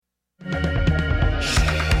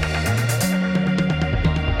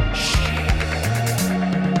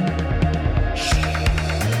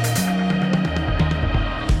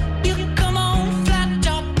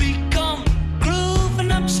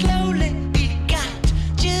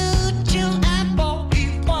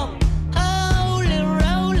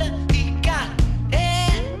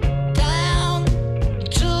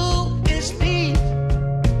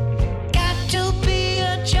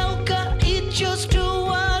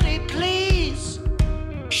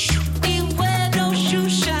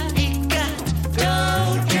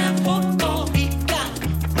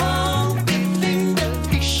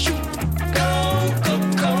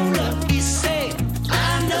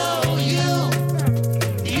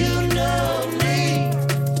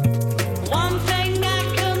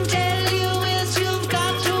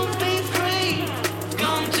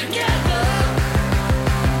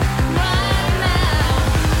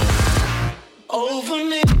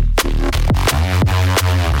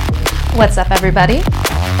What's up, everybody?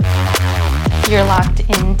 You're locked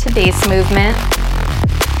into Bass Movement.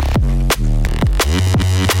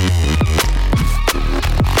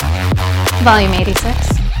 Volume 86.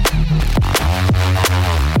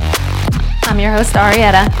 I'm your host,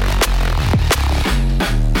 Arietta.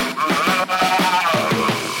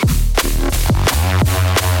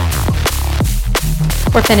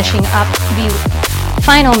 We're finishing up the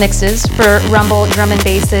final mixes for Rumble Drum and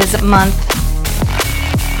Bass's month.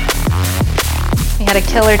 We had a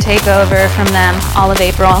killer takeover from them all of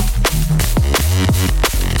April.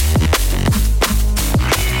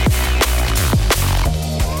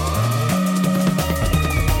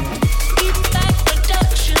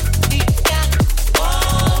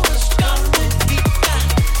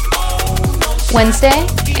 Wednesday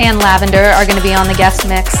and Lavender are going to be on the guest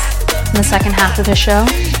mix in the second half of the show.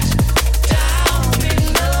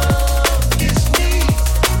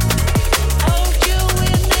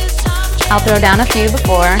 I'll throw down a few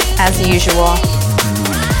before, as usual.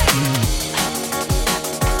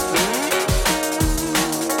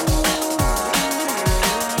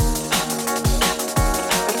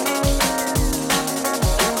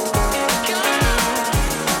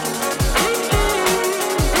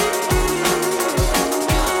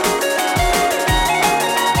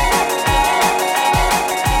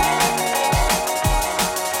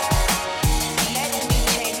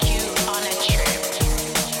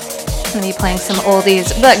 I'm going to be playing some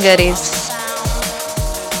oldies but goodies.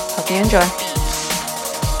 Hope you enjoy.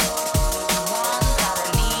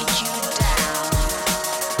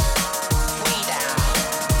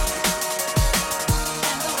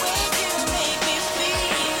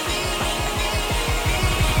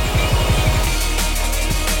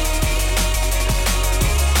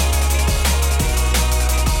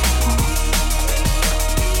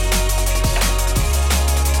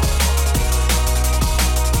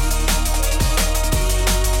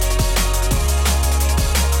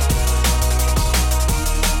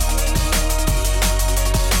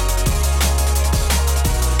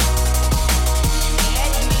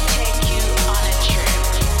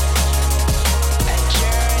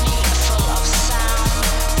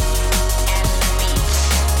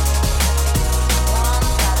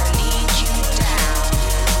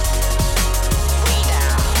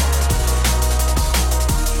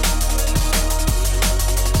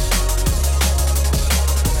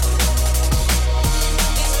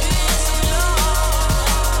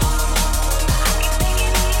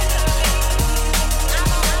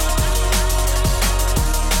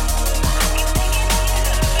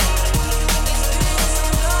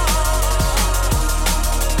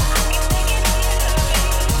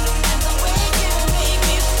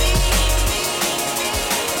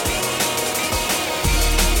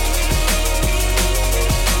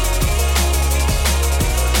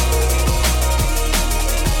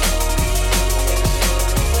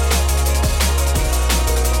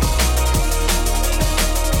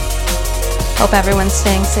 Hope everyone's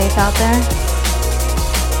staying safe out there.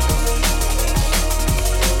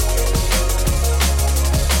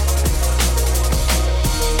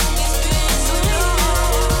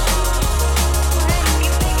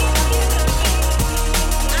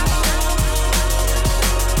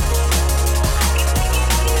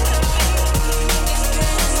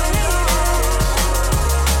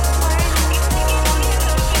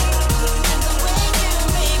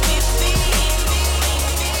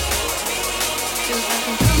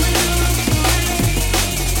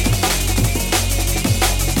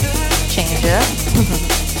 Change it.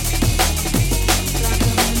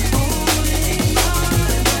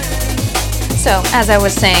 So, as I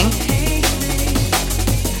was saying,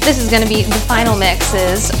 this is going to be the final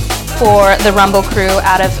mixes for the Rumble crew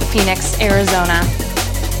out of Phoenix, Arizona.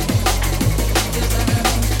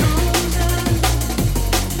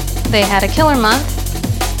 They had a killer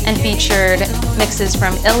month and featured mixes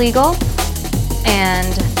from Illegal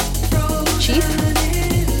and Chief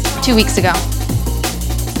 2 weeks ago.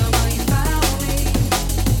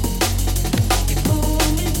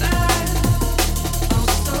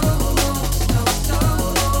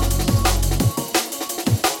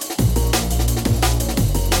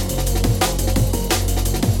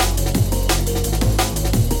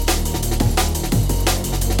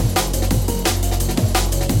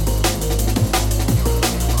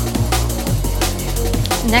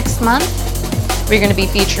 Next month, we're going to be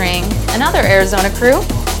featuring another Arizona crew,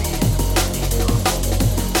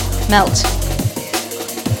 Melt.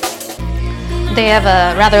 They have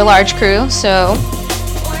a rather large crew, so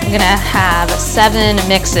I'm going to have 7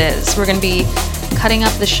 mixes. We're going to be cutting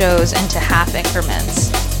up the shows into half increments.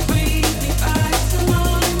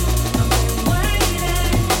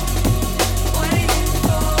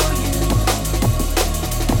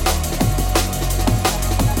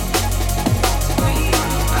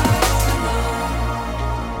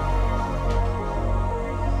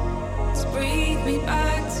 me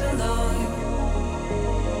back to love.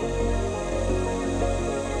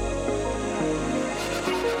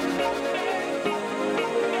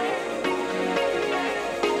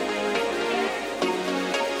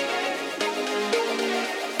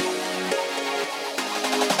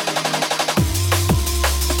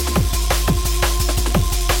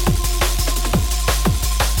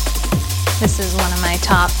 This is one of my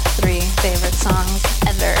top 3 favorite songs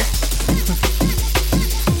ever.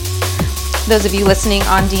 Those of you listening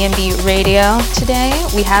on DMB Radio today,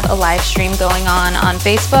 we have a live stream going on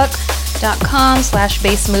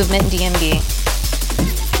facebook.com/bassmovementdmb.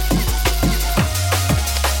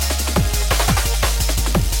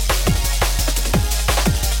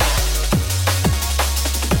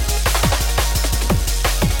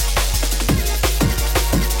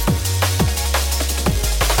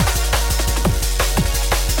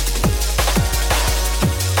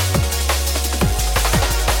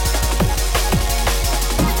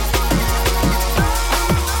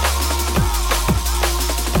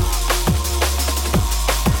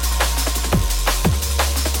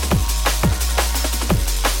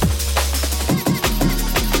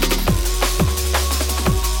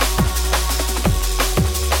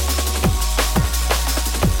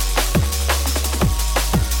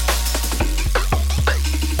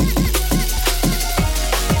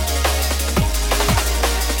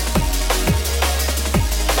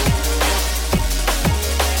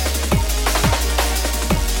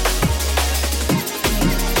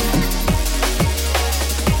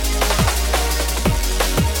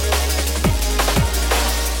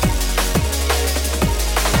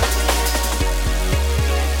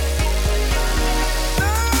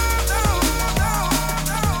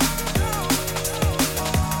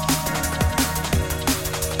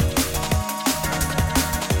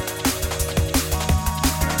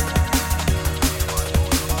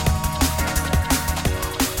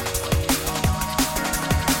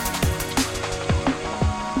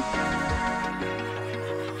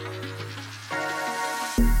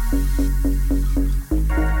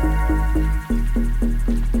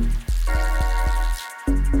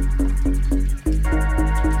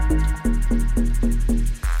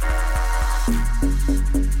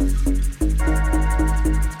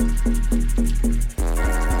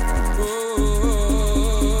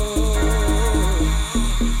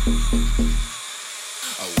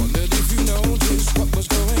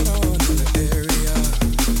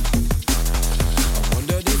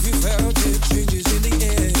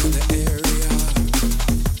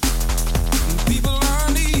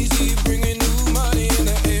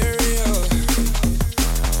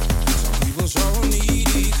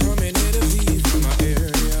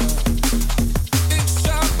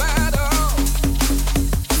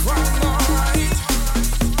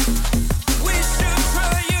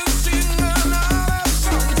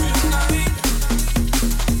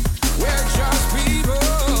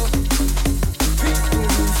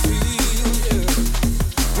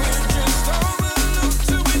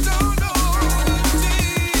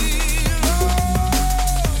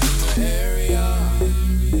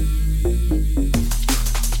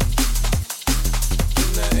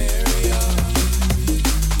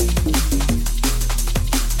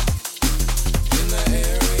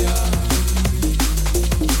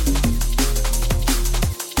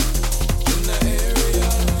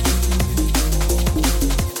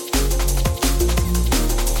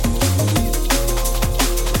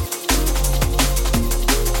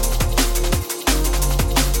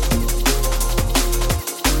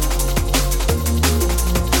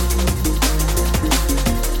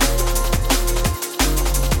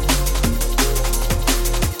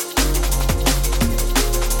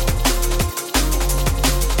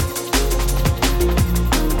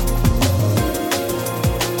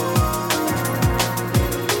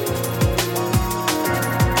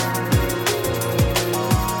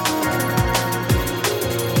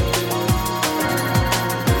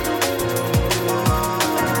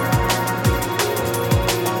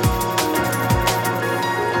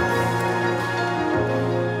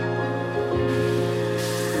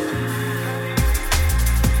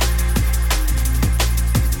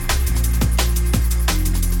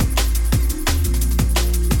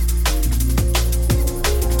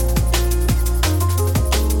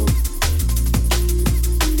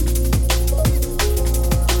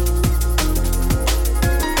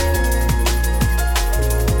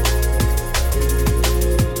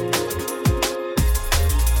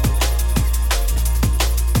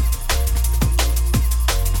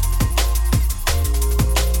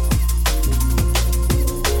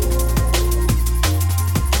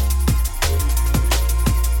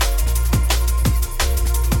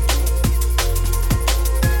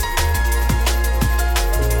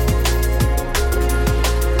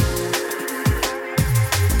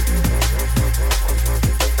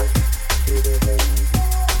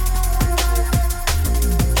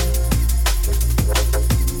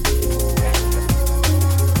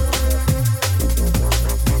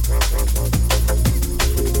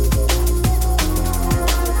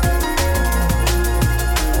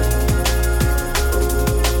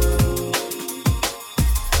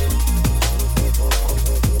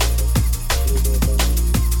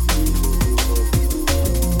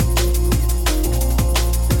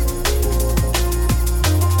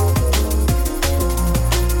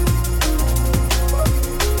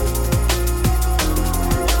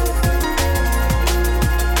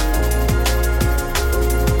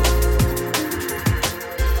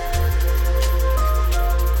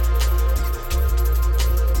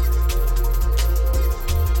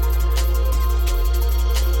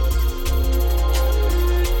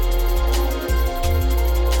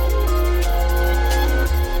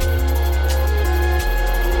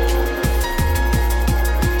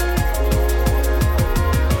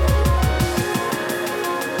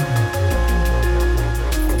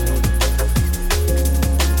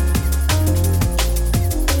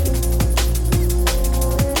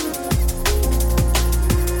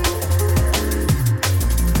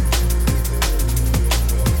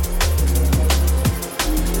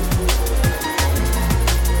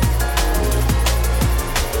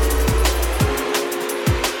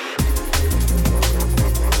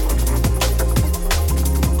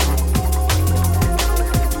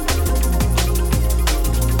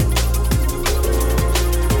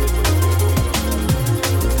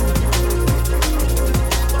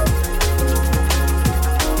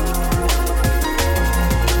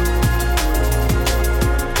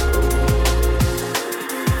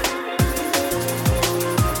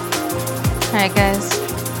 Alright guys,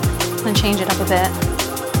 I'm gonna change it up a bit.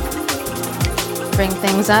 Bring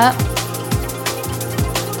things up.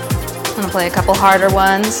 I'm gonna play a couple harder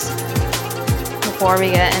ones before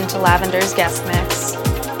we get into Lavender's guest mix.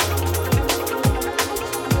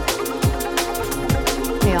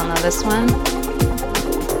 We all know this one.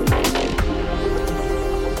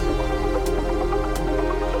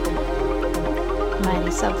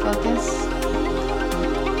 Mighty Subfocus.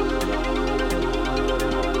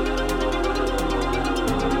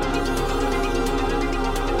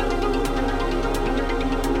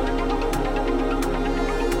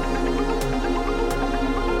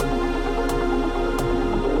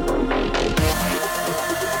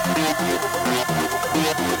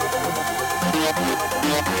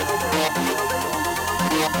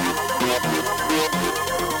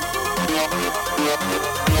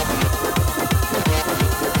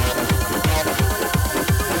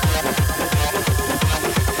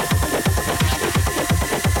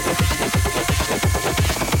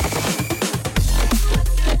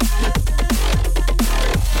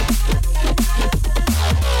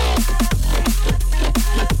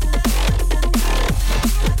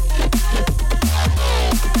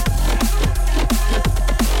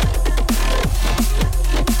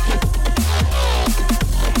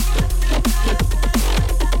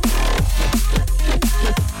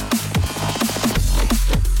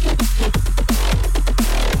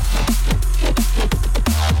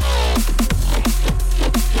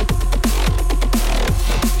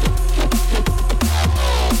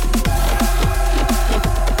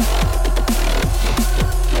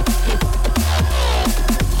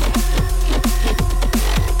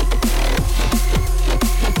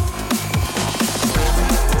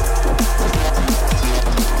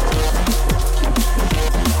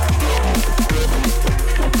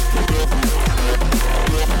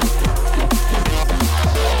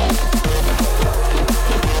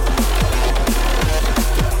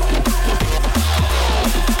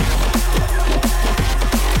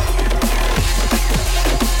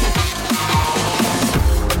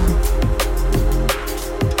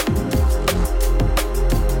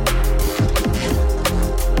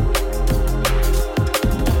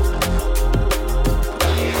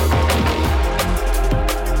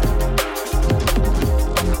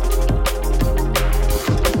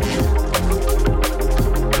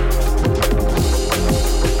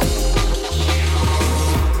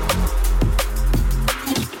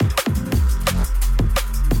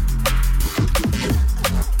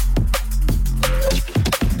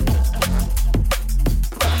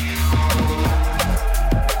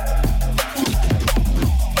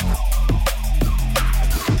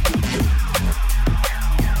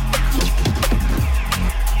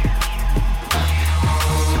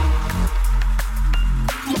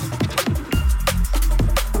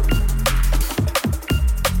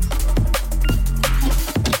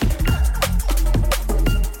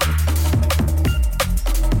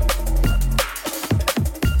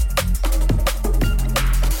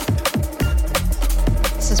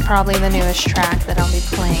 Probably the newest track that I'll be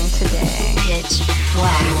playing today. It's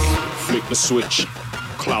black. Flick the switch,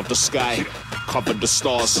 cloud the sky, cover the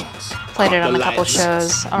stars. Played it on a couple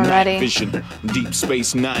shows already. Night vision, Deep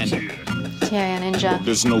Space Nine. TIA Ninja.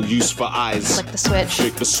 There's no use for eyes. Flick the switch.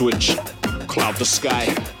 Flick the switch, cloud the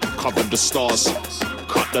sky, cover the stars,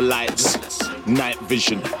 cut the lights. Night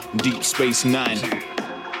vision, Deep Space Nine.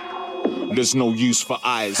 There's no use for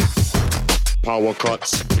eyes. Power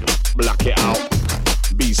cuts, black it out.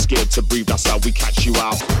 Be scared to breathe, that's how we catch you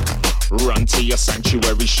out. Run to your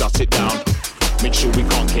sanctuary, shut it down. Make sure we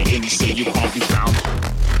can't get in, so you can't be found.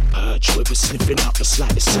 Urge where we're sniffing out the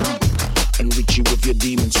slightest sound. And reach you with your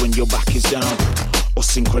demons when your back is down. Or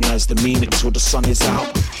synchronize the meaning till the sun is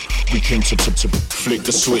out. We came to flick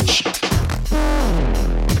the switch.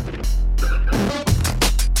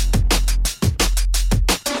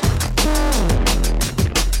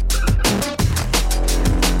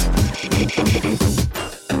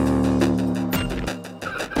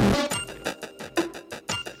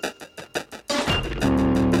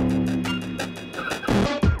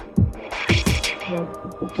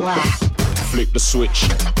 Black. Flick the switch,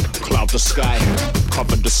 cloud the sky,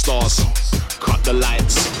 cover the stars, cut the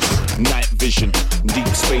lights. Night vision, Deep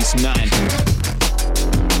Space Nine.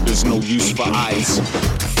 There's no use for eyes.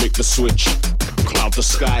 Flick the switch, cloud the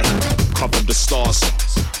sky, cover the stars,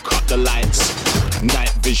 cut the lights.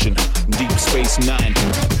 Night vision, Deep Space Nine.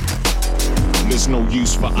 There's no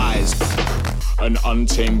use for eyes. An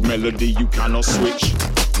untamed melody you cannot switch.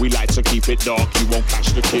 We like to keep it dark, you won't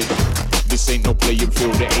catch the kid. This ain't no playing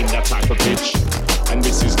field, there ain't that type of pitch. And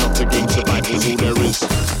this is not a game, survival's all there is.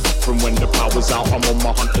 From when the power's out, I'm on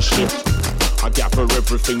my hunter shift. I gather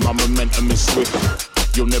everything, my momentum is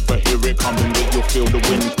swift. You'll never hear it coming, but you'll feel the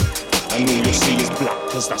wind. And all you see is black,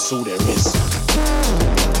 cause that's all there is.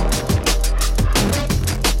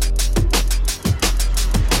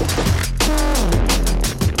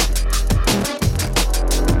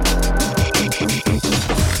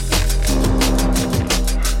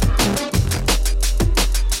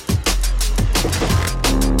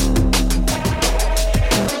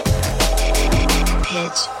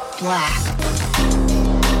 Pitch black.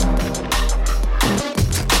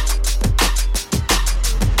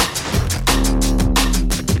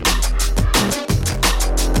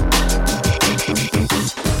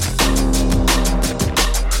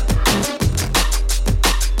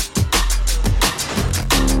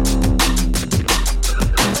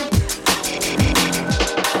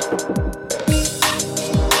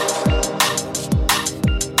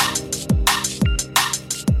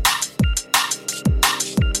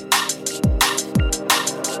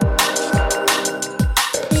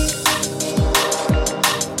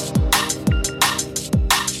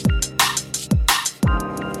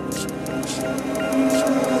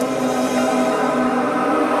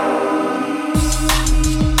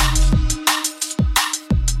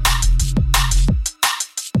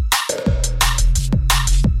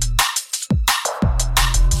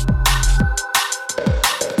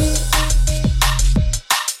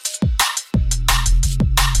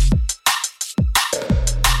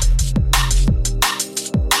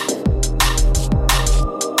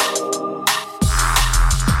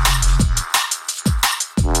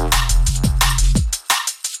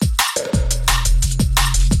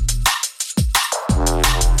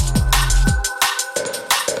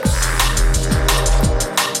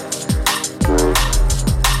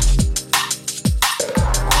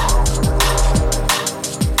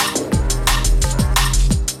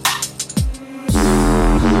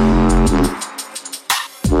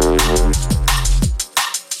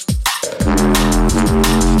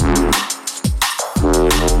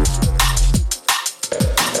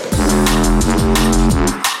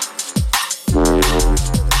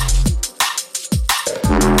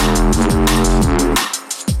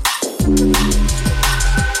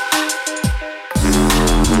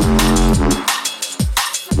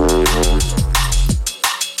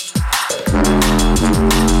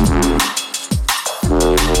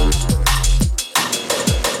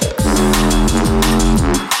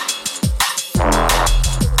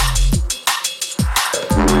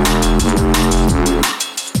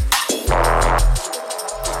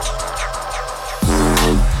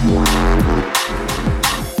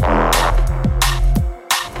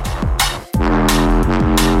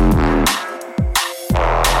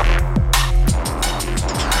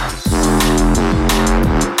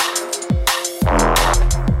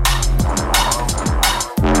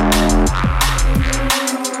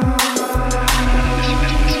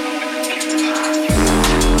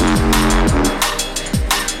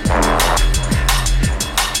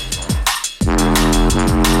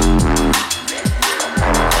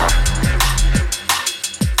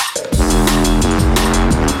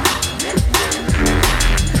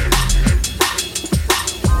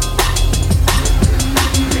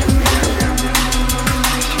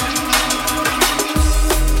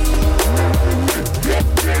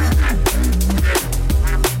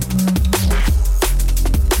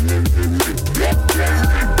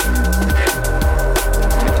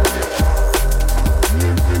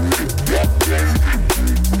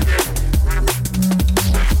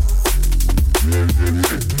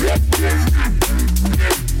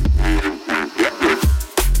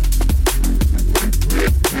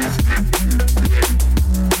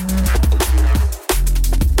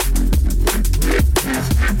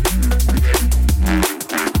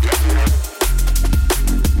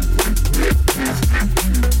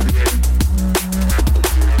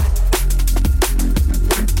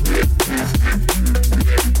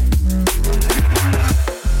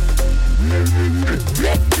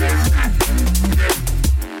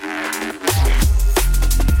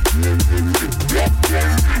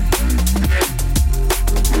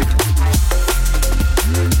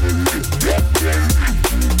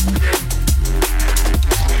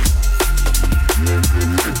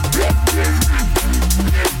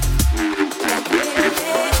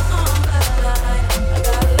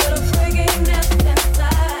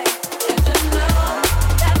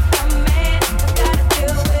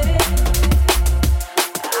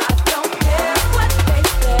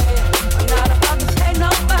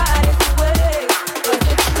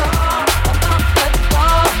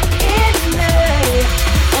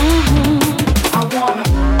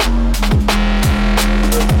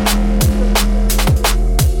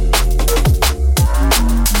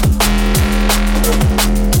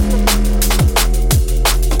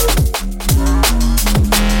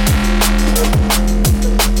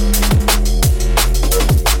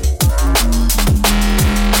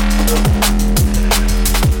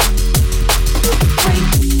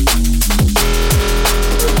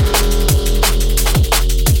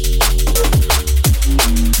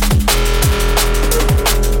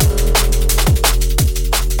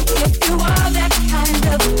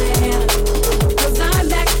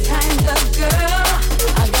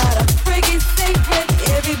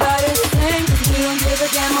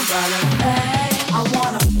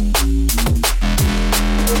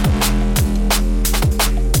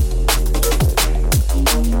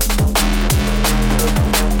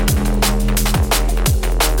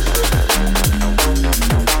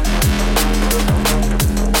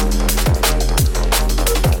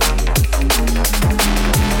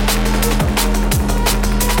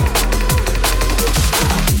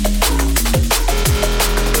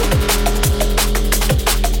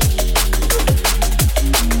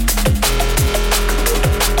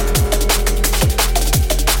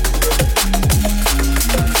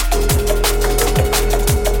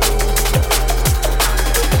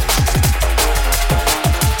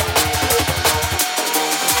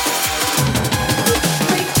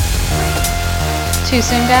 Too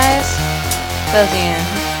soon, guys? Those of you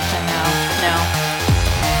that know, no.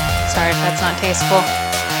 Sorry if that's not tasteful.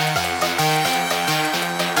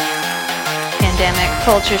 Pandemic,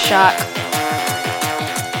 culture shock.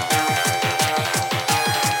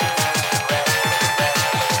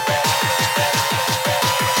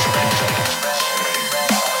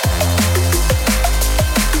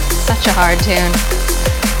 Such a hard tune.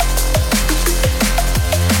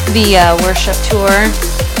 The worship tour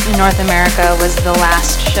in North America was the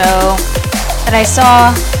last show that I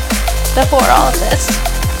saw before all of this.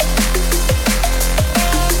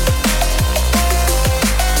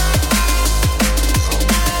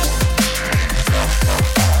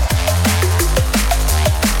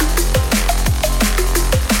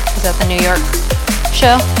 Is that the New York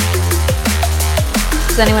show?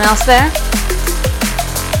 Is anyone else there?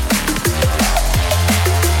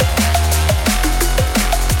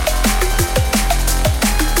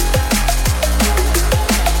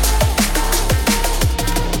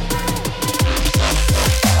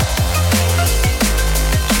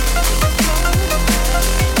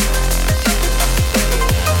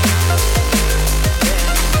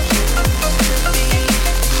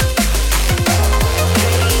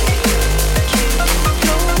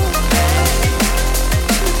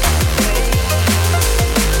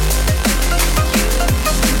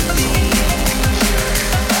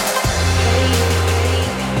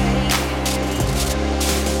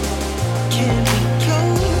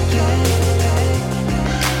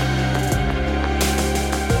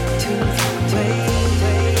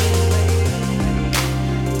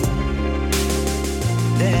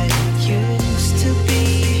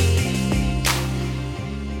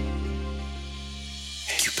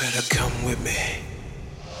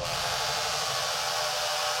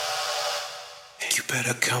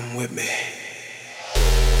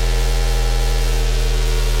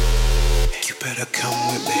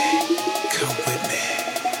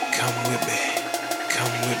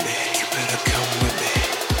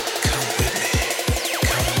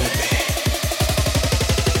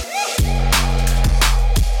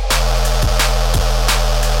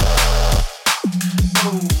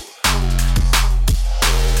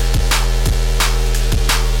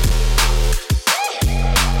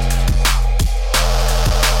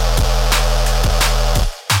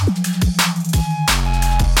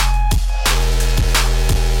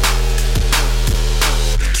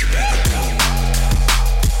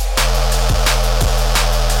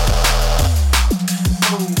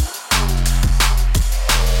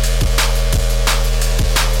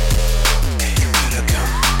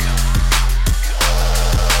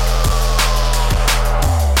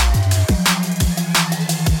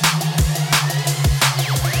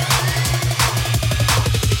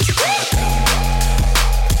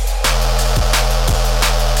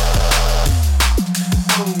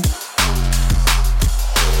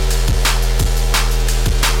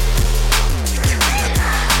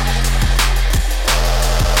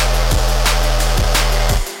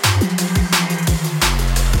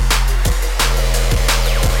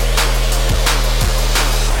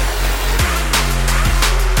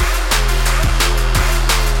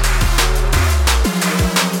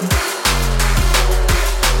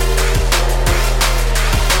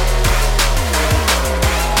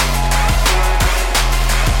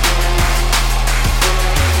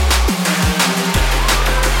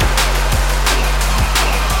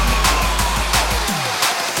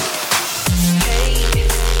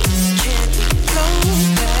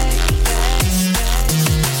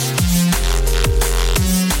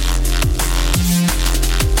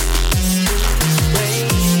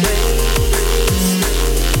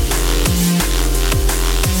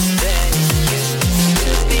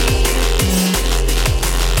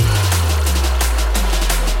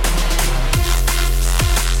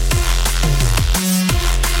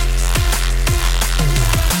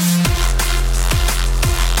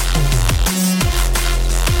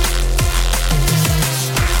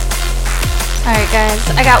 Guys,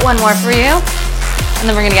 I got one more for you, and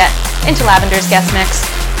then we're gonna get into Lavender's guest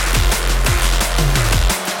mix.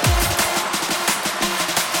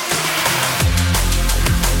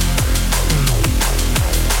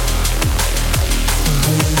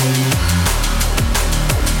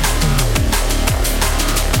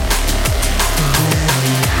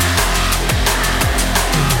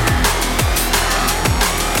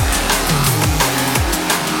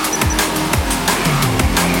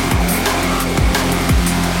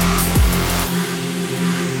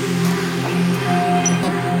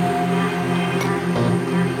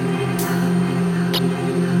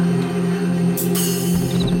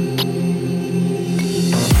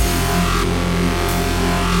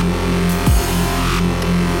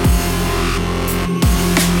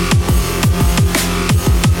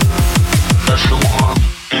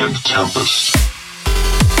 Tempest.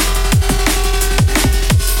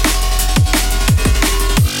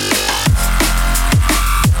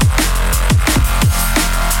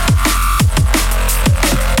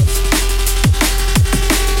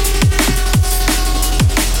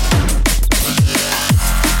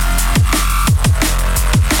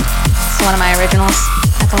 One of my originals,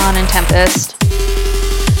 Echelon and Tempest.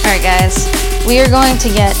 Alright guys, we are going to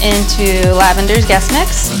get into Lavender's guest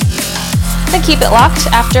mix. Then keep it locked.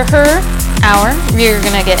 After her hour, we're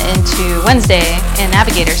going to get into Wednesday and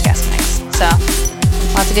Navigator's guest mix. So,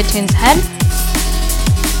 lots of good tunes ahead.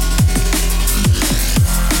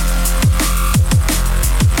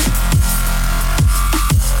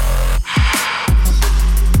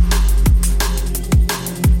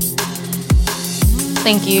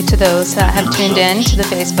 Thank you to those that have tuned in to the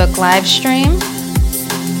Facebook live stream.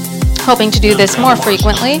 Hoping to do this more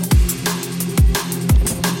frequently.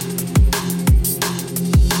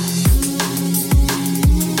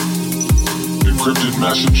 Encrypted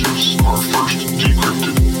messages are first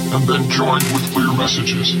decrypted and then joined with clear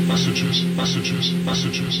messages.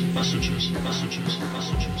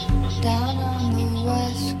 Down on the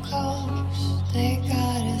west coast, they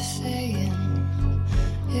got a saying,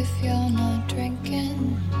 if you're not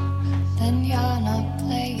drinking, then you're not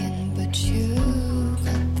playing, but you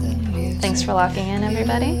got the music. Thanks for locking in,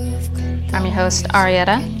 everybody. I'm your host,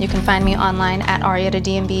 Arietta. You can find me online at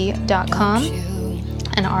ariettadmb.com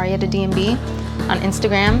and ariettadmb on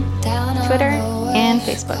Instagram, Twitter, and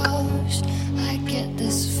Facebook.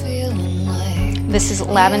 This is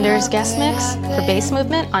Lavender's guest mix for Bass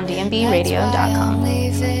Movement on dmbradio.com.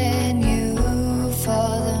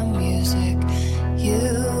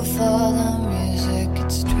 For the music,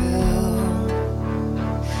 it's true.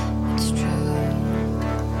 It's true.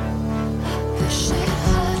 Wish I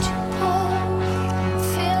heard you more. I'm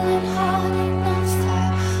feeling hot and on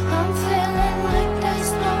fire. I'm feeling like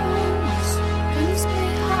there's no limits. Brings me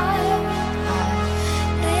higher and higher.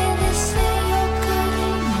 They say you're good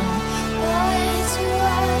enough. Boy, it's you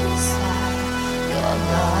right inside. Your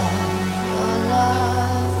love, your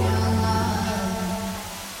love, your love.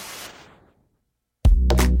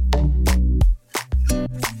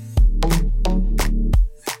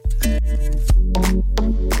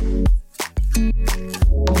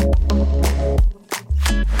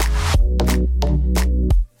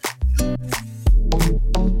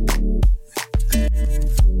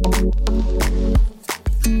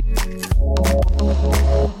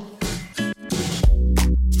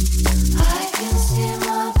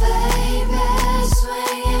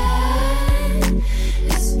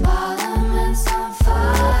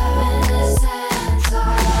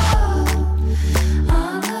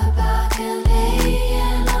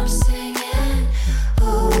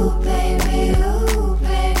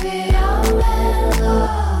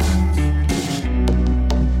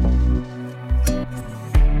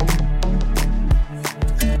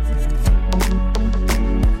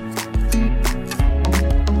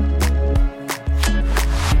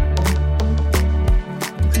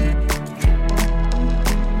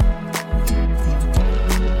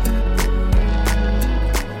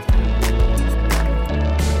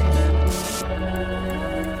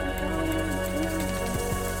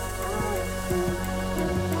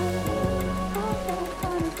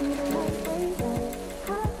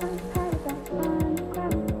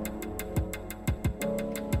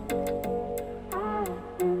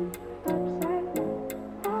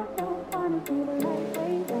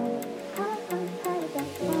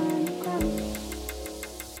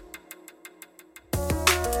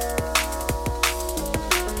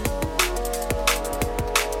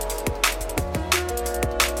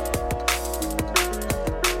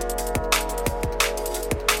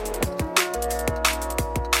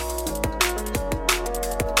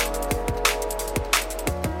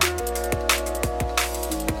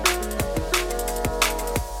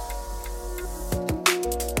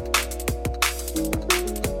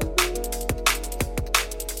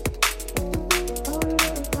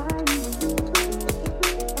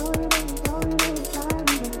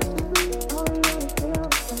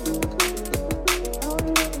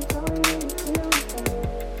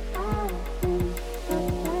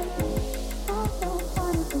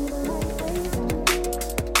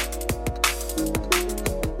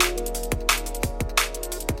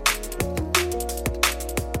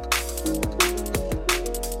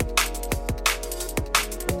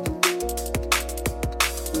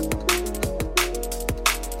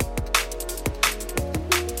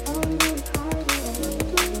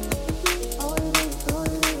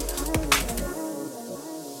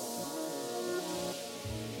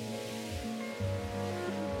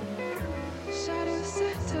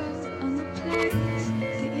 days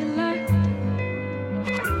that you left.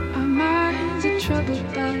 Our minds are troubled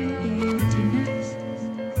by emptiness.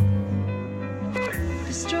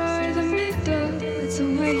 Destroy the middle, it's a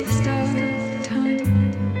waste of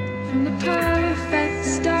time. From the perfect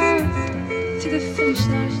start to the finish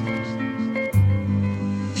line.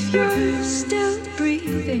 If you're still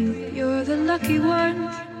breathing, you're the lucky one.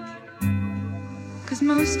 'Cause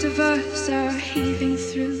most of us are heaving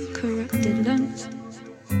through corrupted lungs,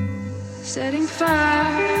 setting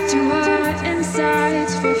fire to our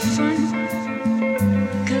insides for fun,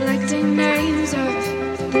 collecting names of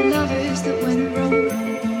the lovers that went wrong.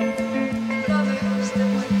 Lovers that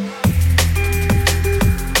went wrong.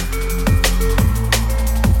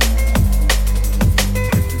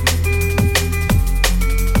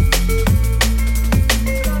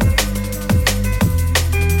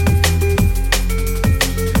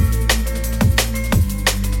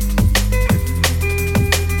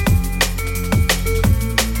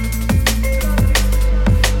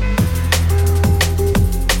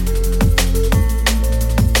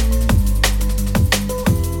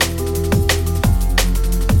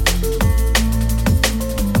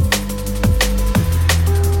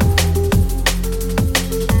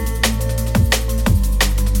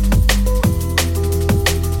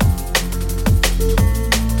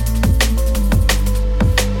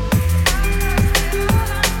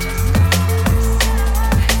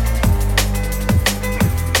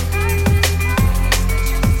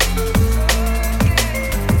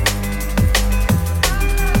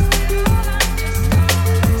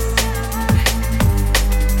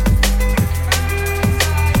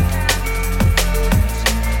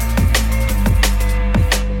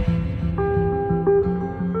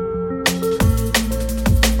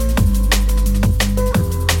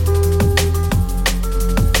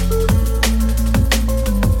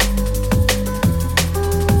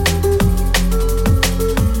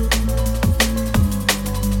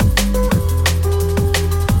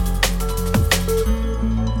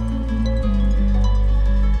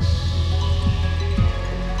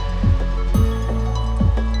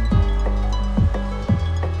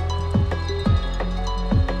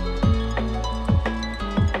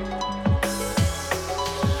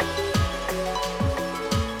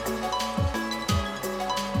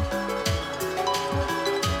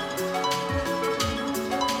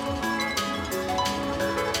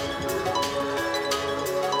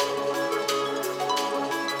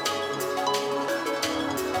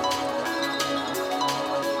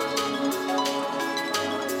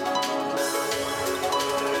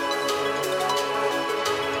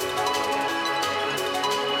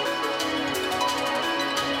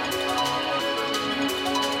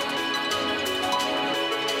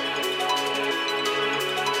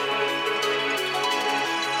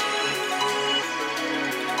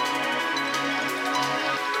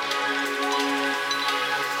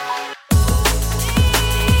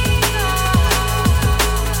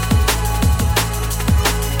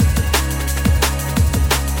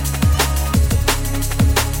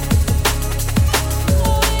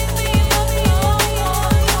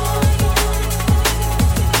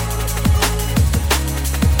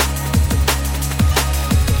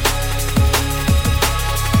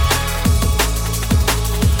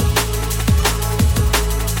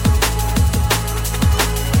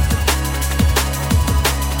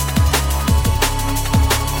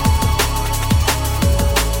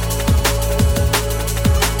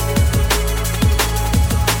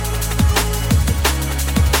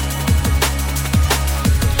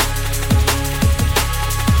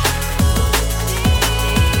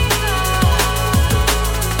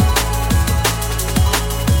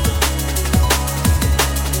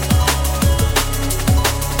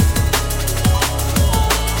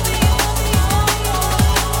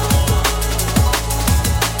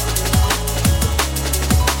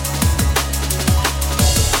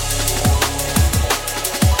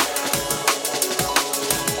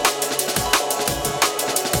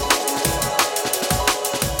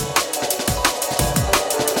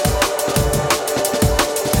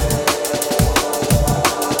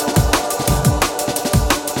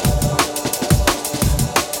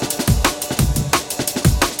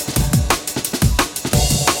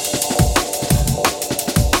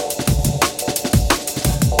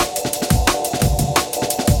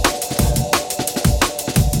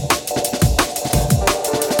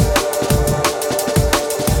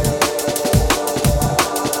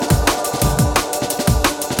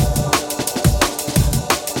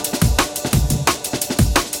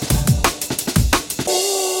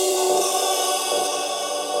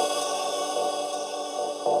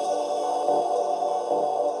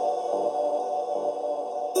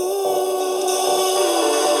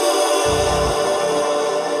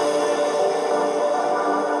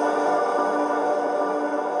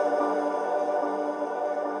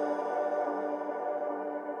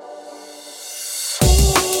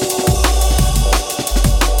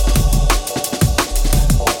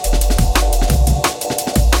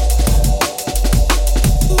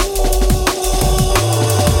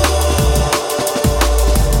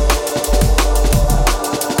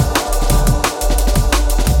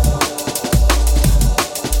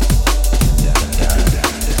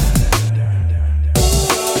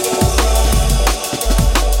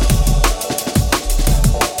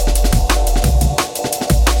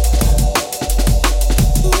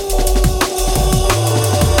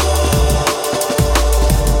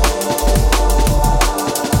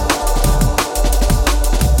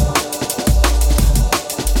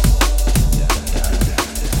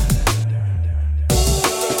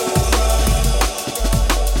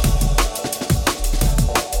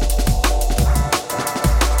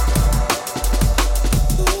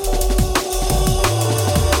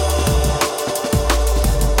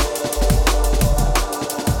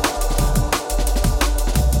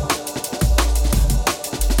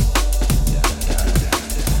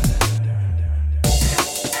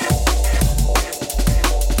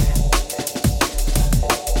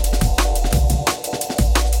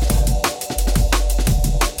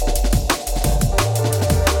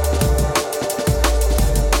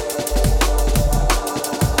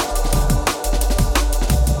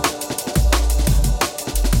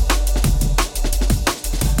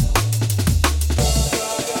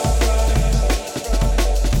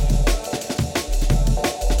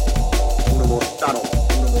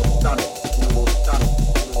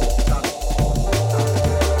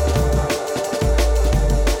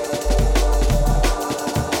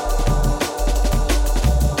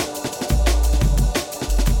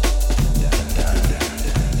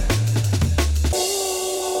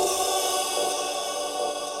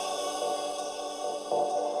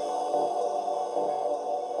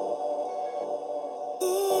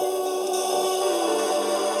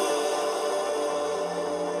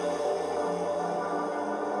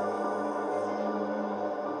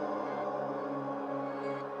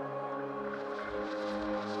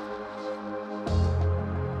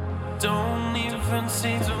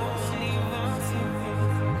 see me.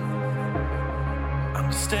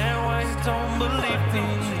 Understand why you don't believe me.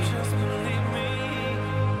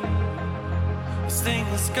 This thing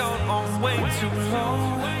has gone on way too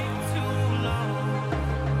long.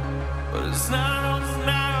 But it's not on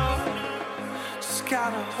now. Just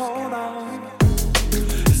gotta hold on.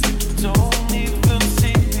 It's like you don't even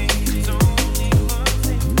see me.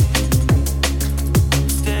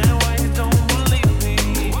 Understand why you don't believe me.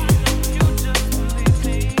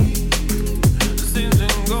 This thing's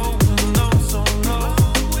been going on so long.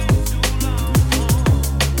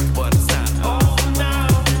 But it's not over now.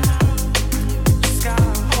 Just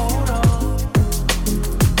gotta hold on.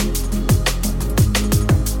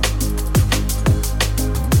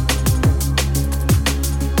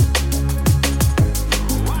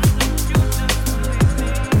 Why don't you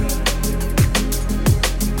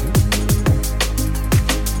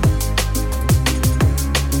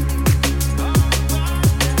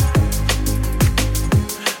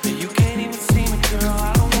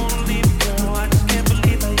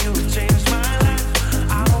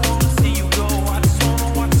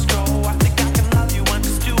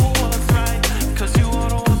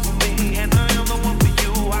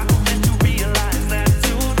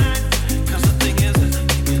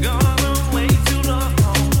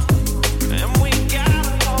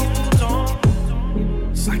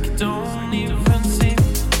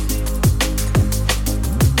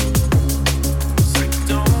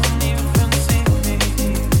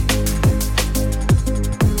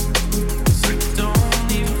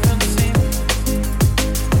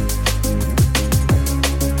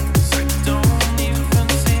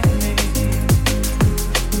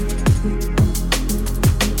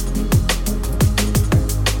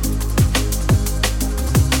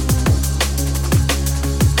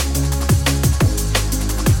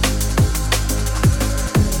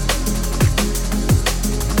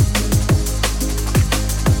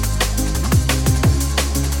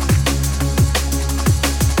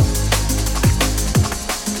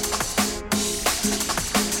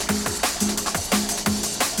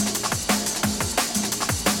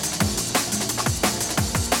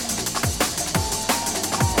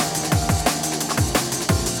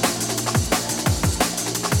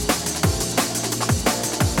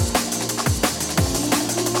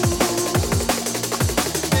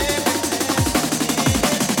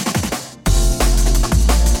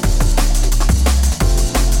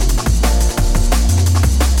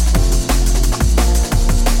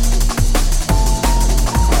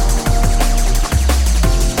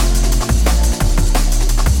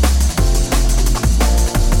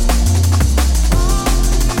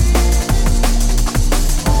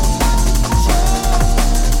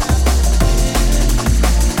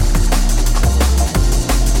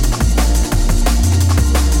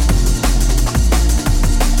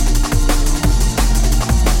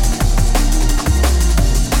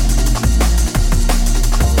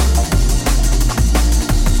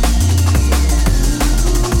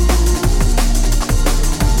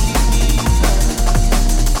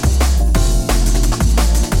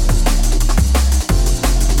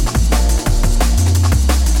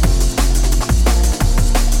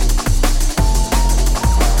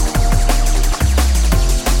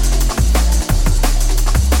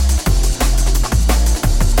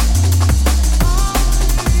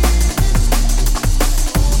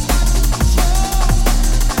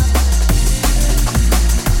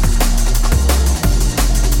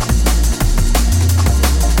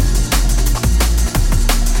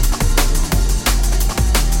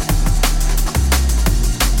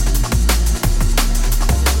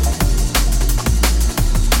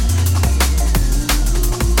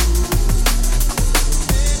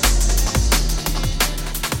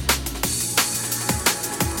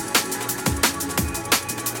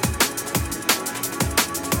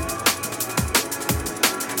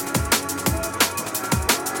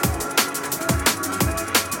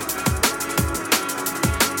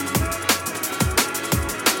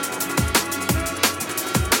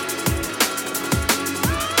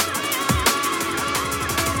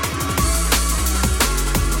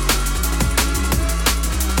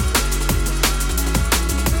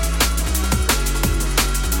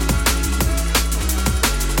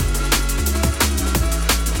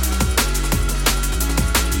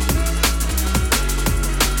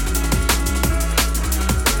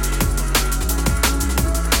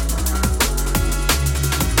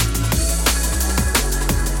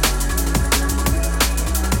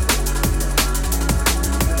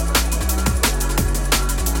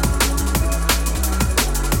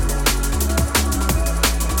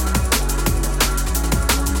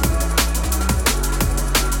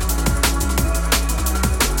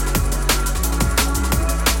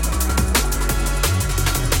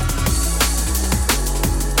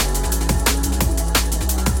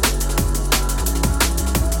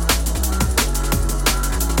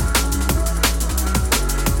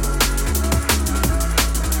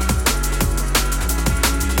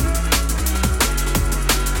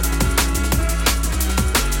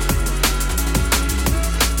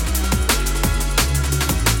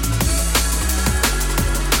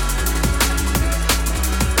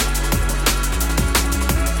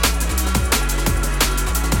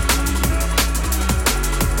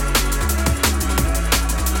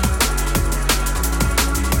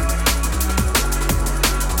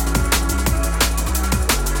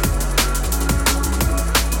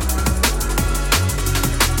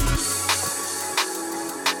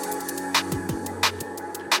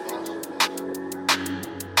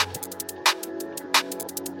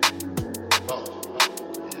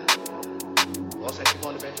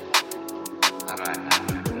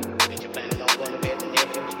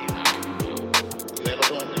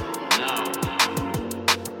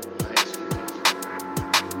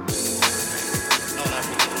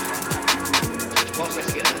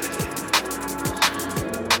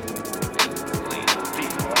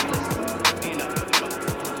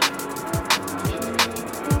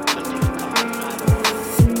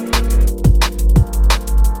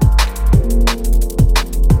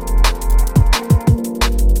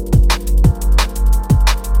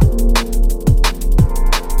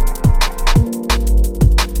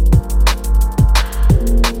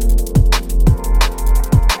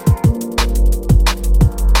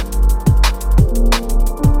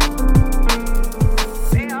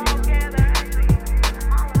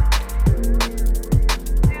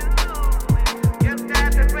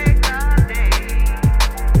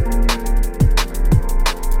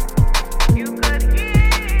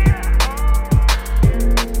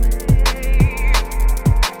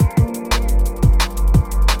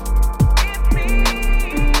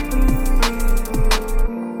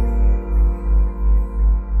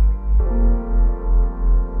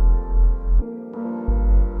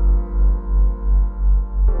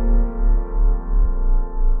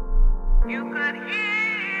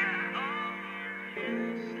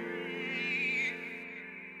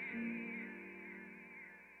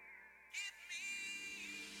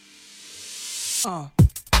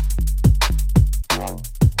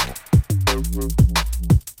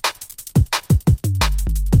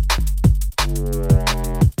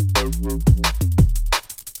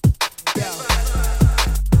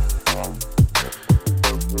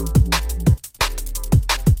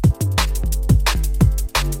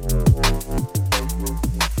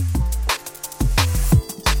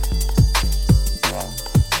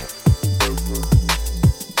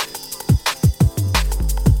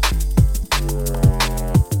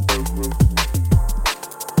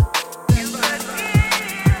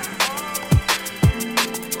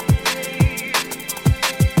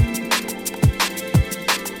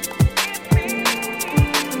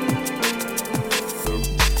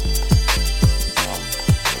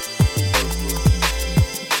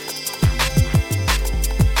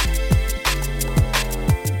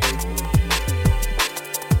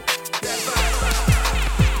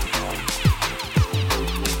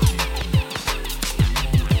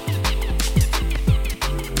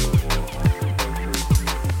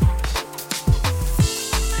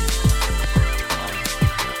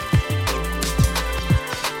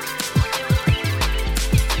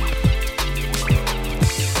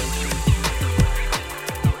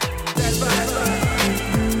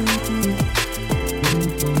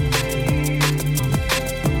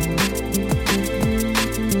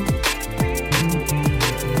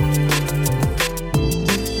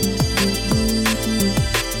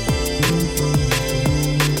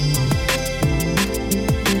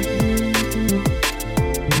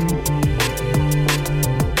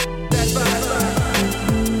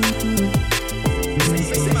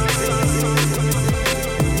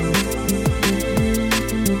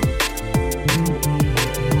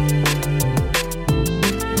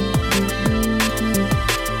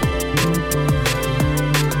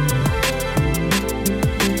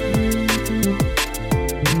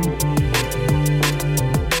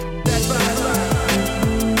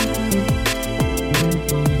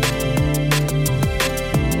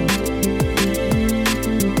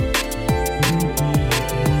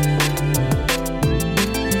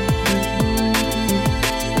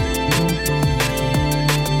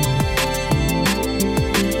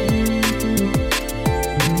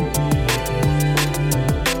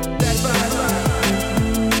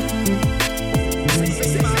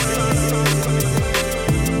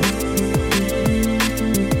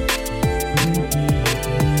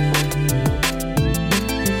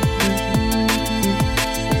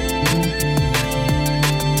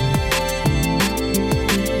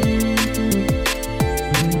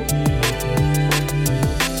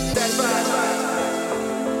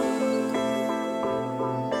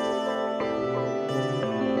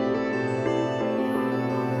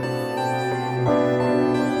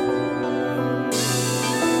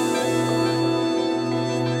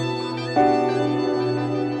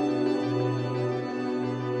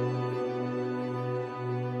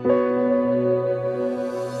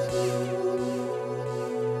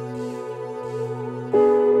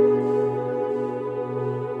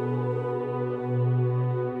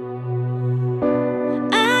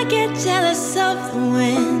jealous of the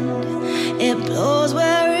wind. It blows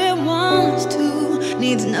where it wants to,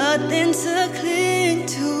 needs nothing to cling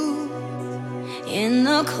to. In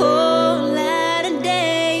the cold light of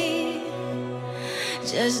day,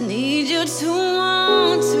 just need you to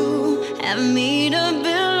want to have me to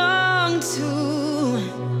belong to.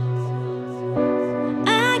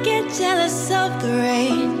 I get jealous of the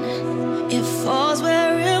rain. It falls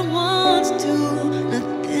where it wants to,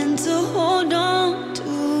 nothing to hold on to.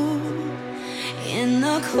 In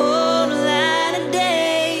the cold light of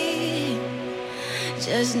day,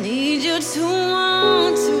 just need you to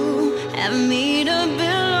want to have me to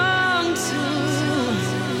belong to.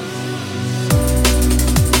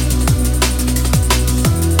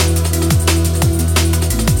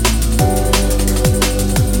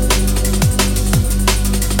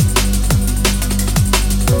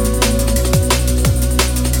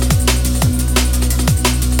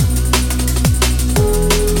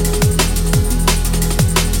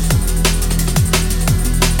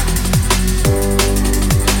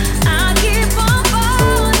 I keep on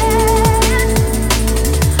falling.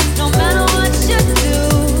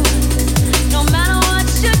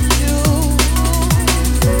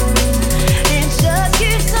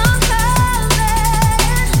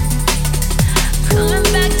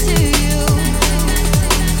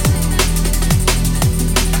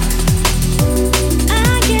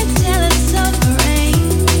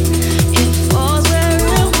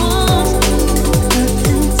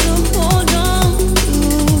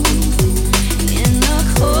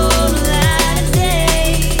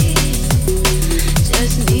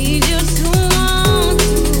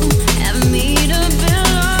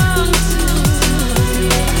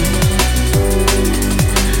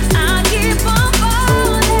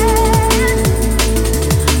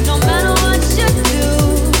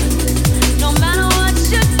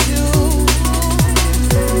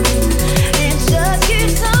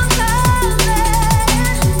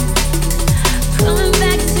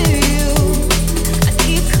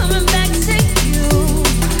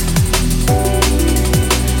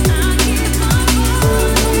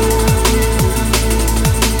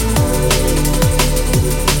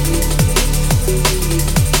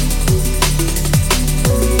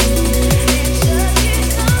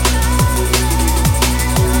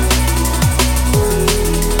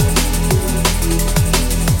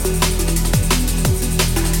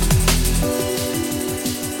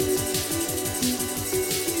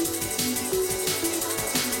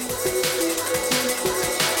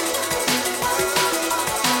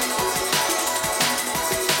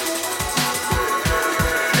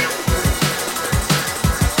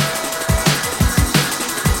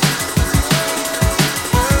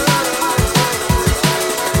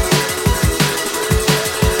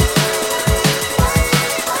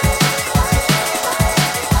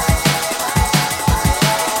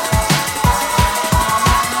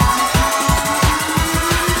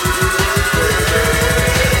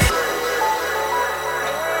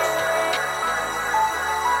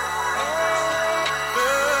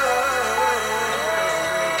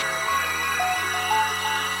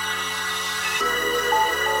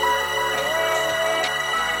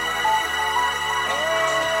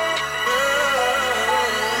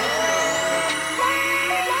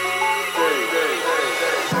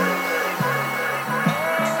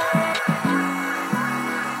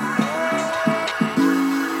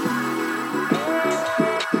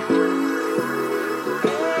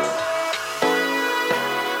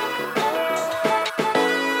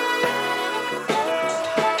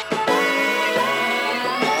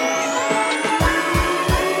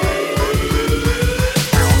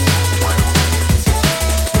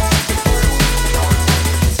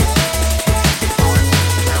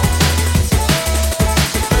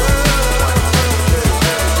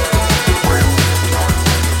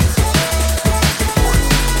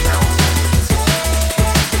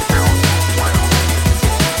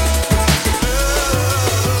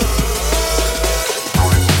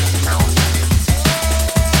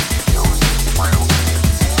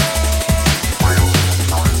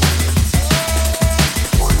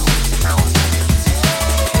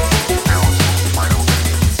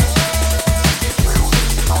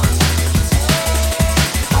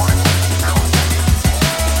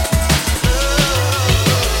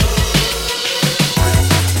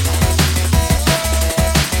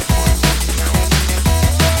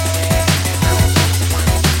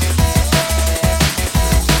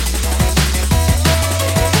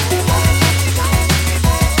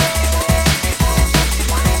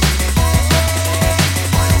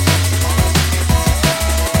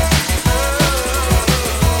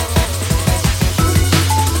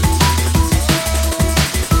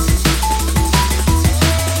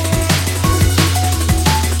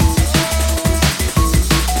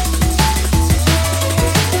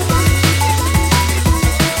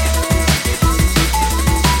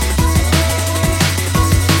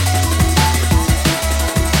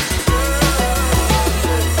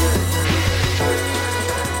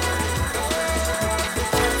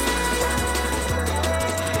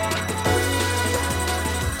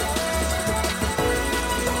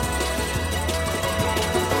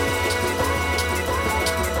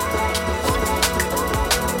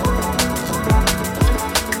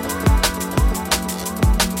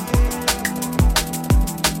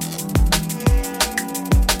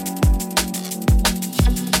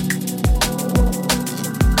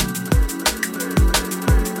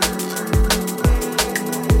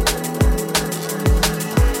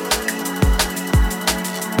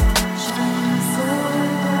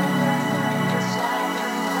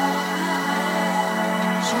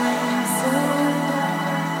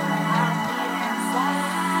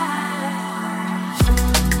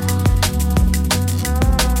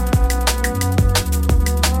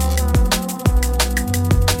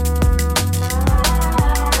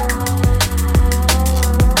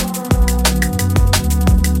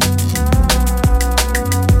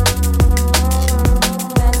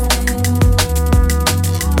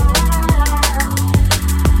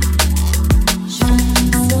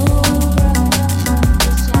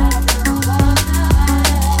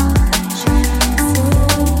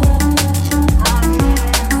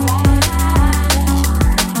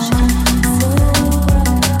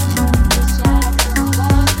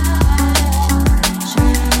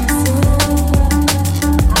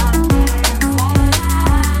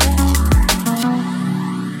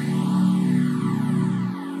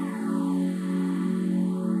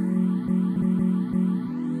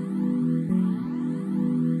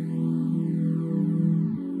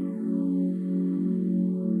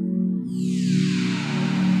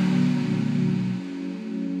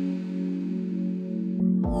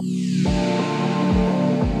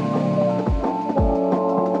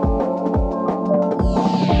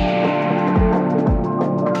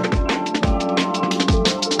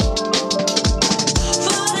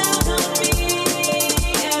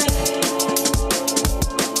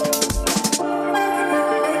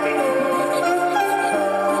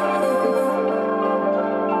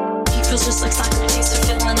 Feels just like Socrates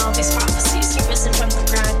fulfilling all these prophecies. He risen from the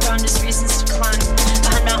ground, found his reasons to climb.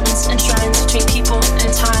 Behind mountains and shrines, between people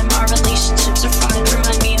and time, our relationships are fine.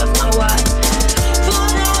 Remind me of my why.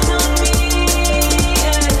 Fall down on me,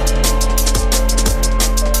 yeah.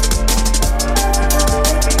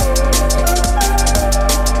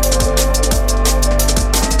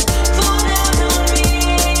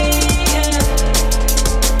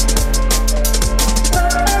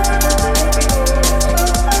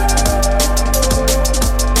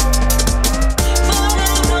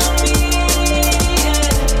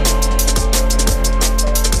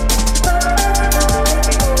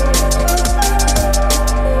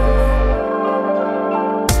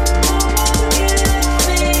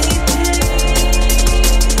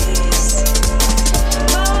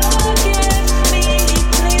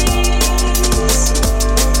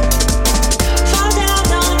 Fall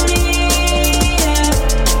down on me, yeah.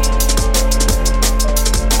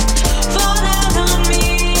 Fall down on me,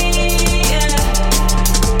 yeah.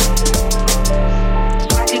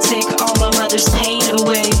 Pain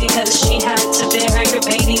away because she had to bear her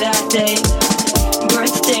baby that day.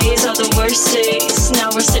 Birthdays are the worst days.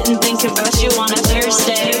 Now we're sitting thinking about you on a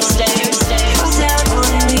Thursday. Fall down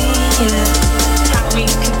on me, yeah. How we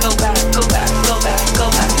could go back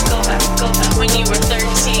when you were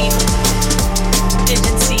 13.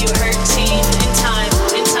 Didn't see you hurting. In time,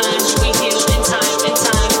 we heal. In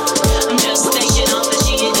time. I'm just thinking on the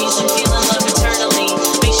G&Ds and feeling love eternally.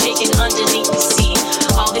 Be shaking underneath the sea.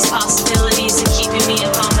 All these possibilities are keeping me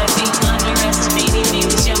up on my feet. Underestimating me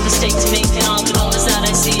was your mistake to make. And all the colors that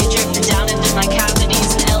I see are dripping down into my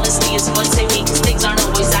cavities. And LSD is what say me, cause things aren't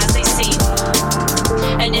always as they seem.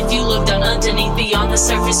 And if you look down underneath, beyond the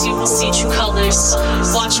surface, you will see true colors.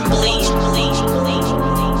 Watch them bleed.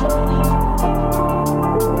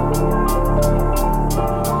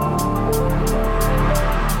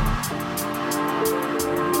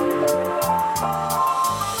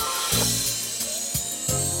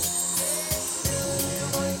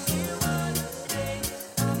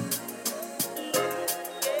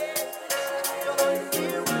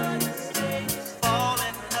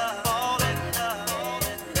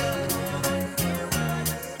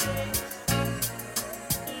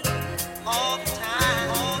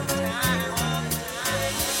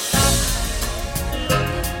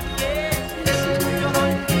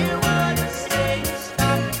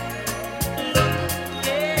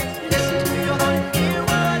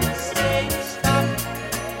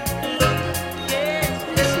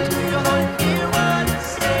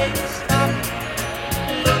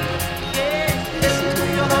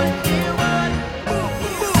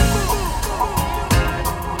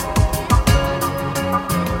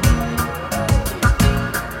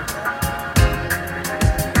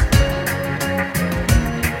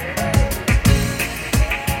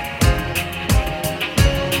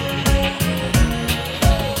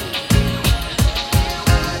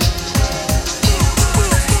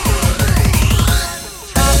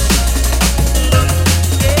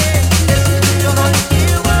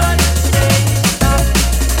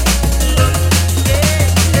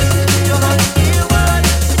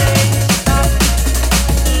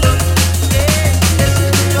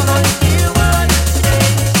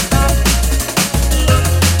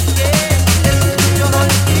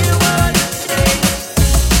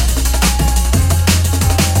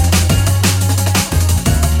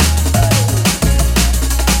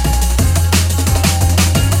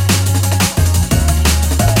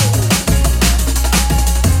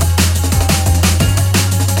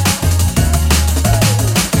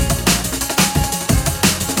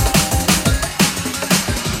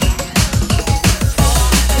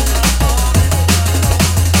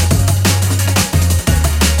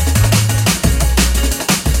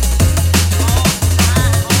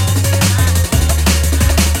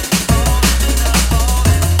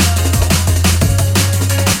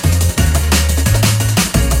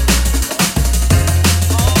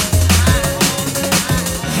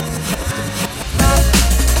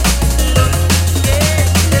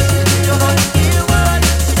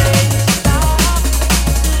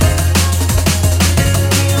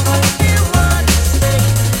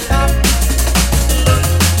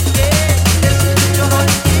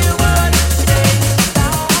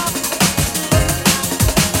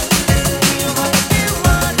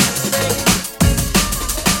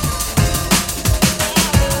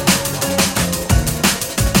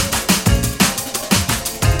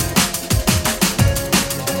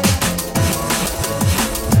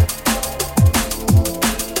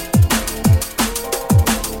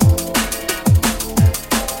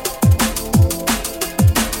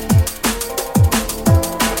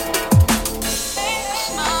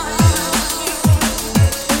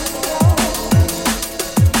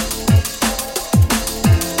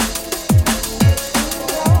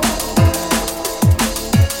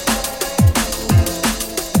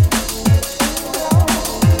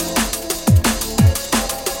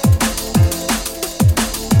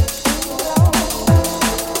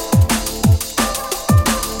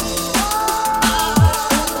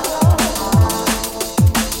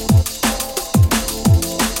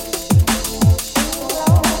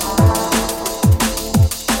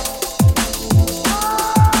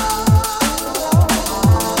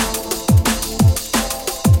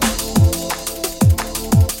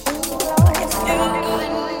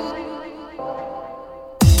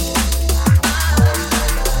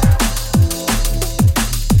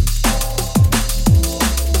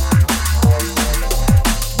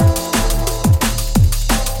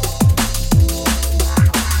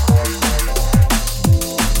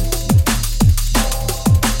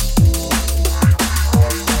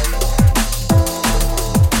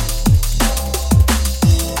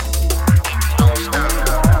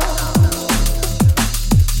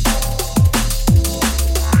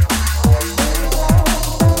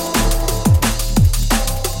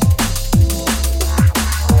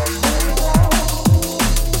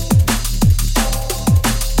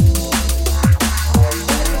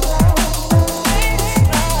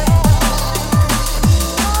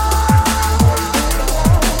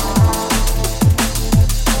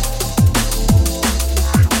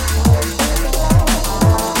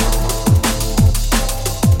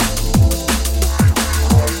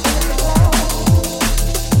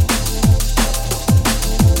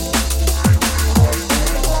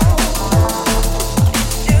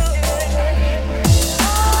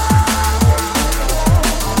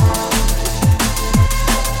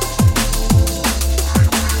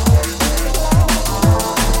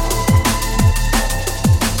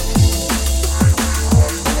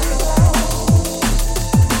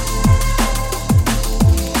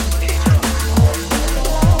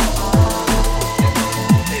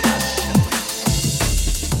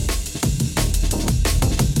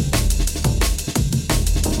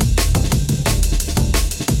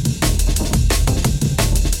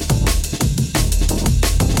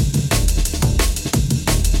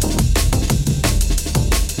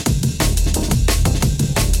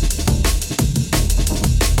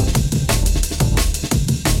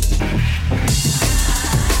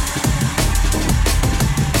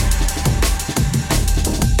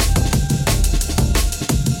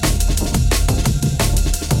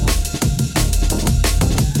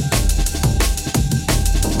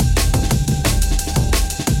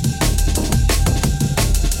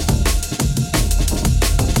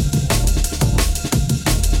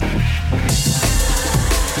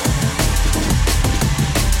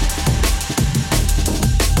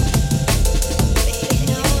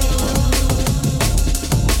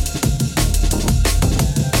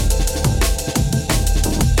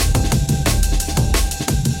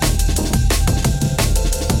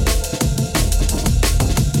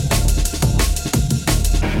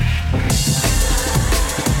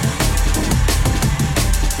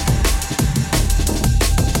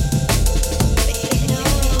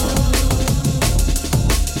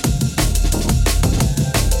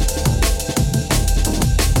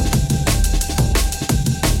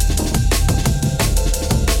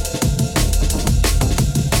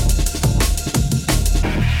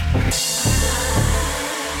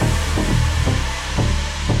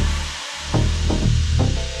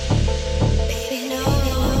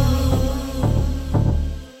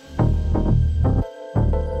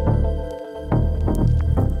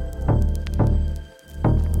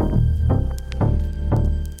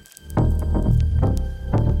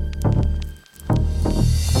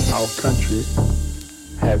 our country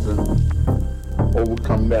hasn't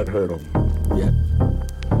overcome that hurdle yet,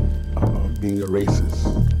 being a racist.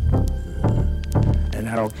 And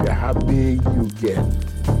I don't care how big you get,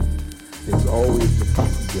 there's always the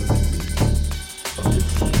possibility of it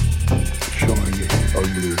showing its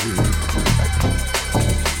ugly head.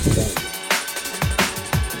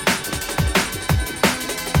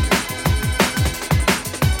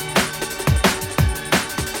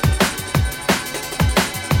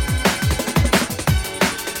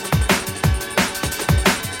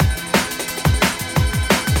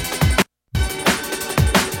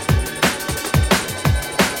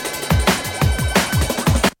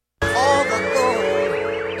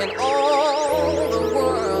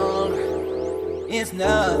 It's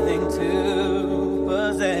nothing to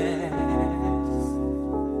possess.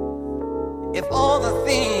 If all the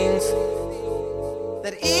things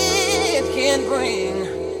that it can bring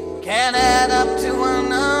can add up to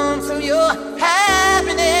an ounce of your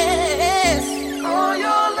happiness or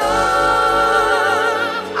your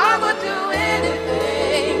love, I would do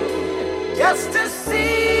anything just to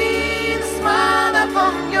see the smile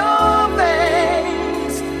upon your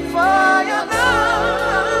face. For your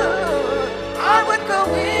love, I would go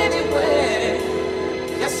anywhere.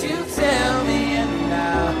 Yes, you tell me, and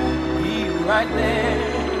I'll be right there.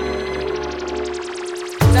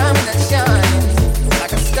 Diamond that shines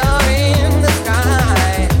like a star in the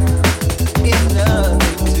sky is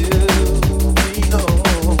nothing to behold.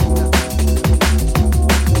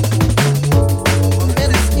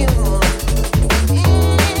 Minuscule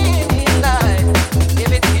in life, if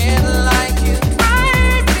it can't like you,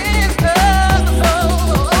 right in the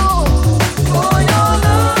soul. For your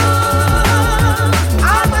love, I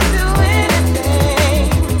would do anything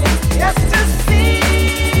just to see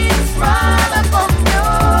the smile upon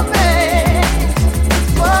your face.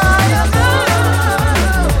 For your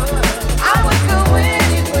love, I would go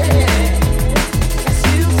anywhere. Just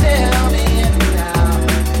you tell me, and I'll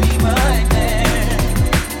be right there.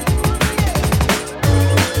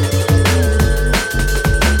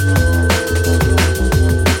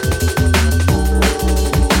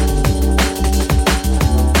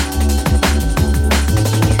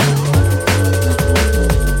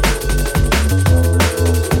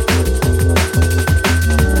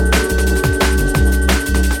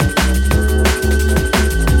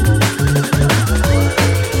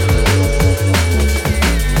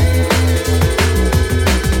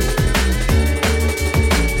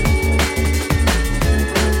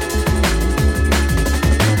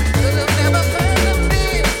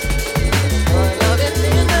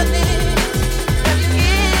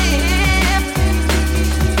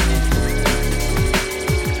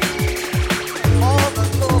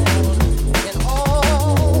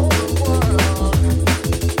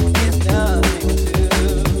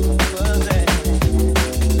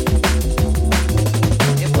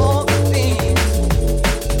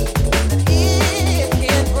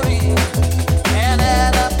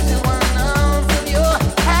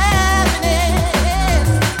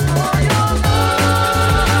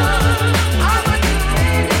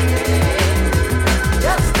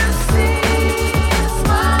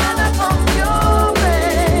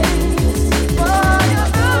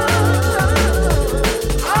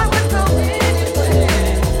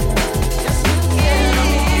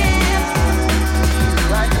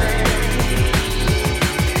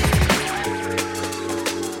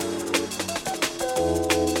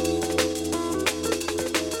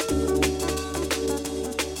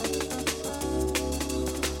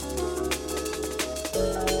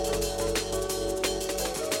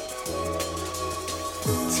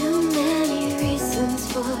 Too many reasons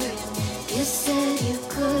for it. You said you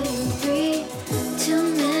couldn't breathe. Too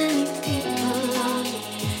many people on it.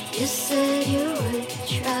 You said you would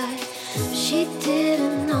try. But she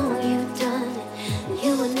didn't know you'd done it.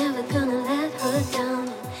 You were never gonna let her down.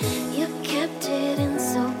 You kept it in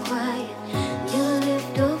so quiet. You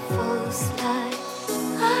lived a false lie.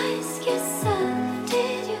 Ask yourself,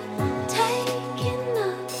 did you take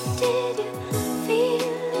enough? Did you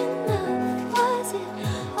feel enough? Was it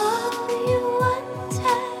all you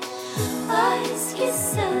wanted? Ask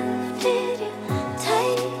yourself, did you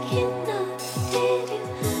take enough? Did you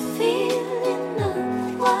feel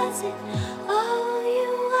enough? Was it all you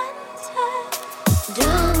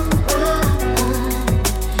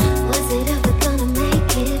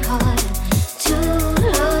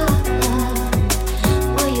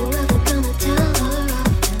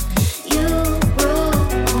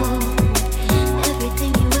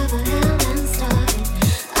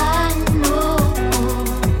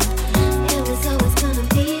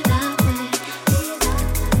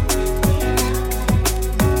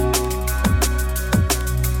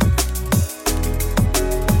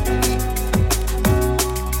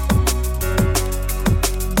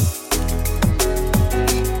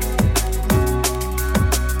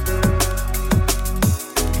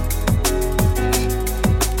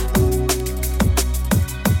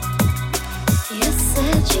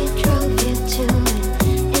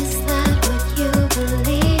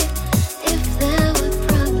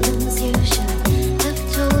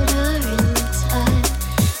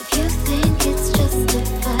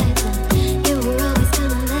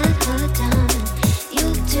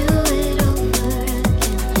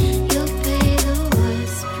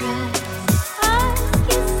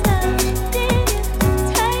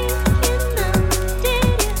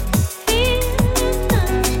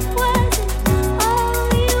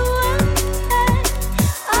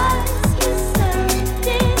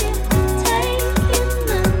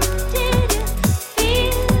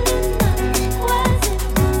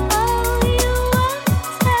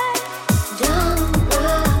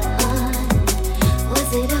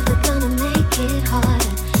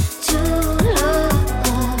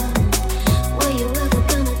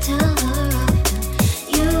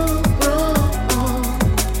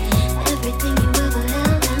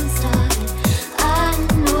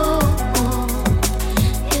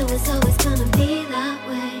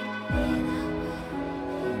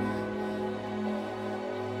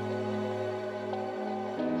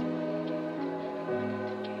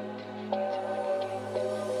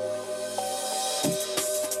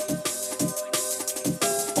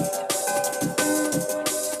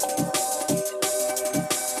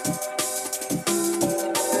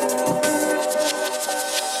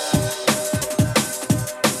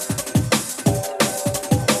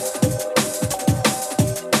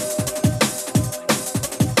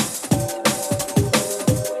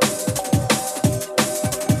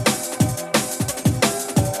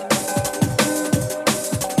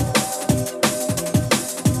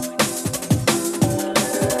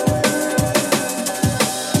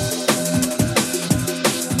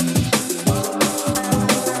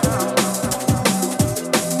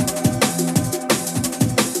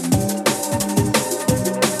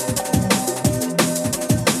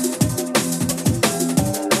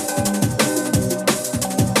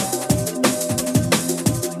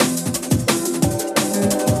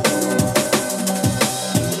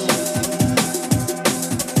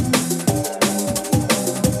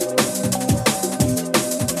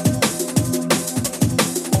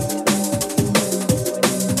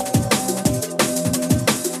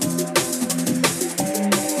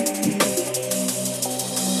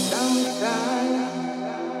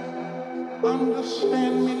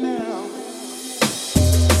understand me now.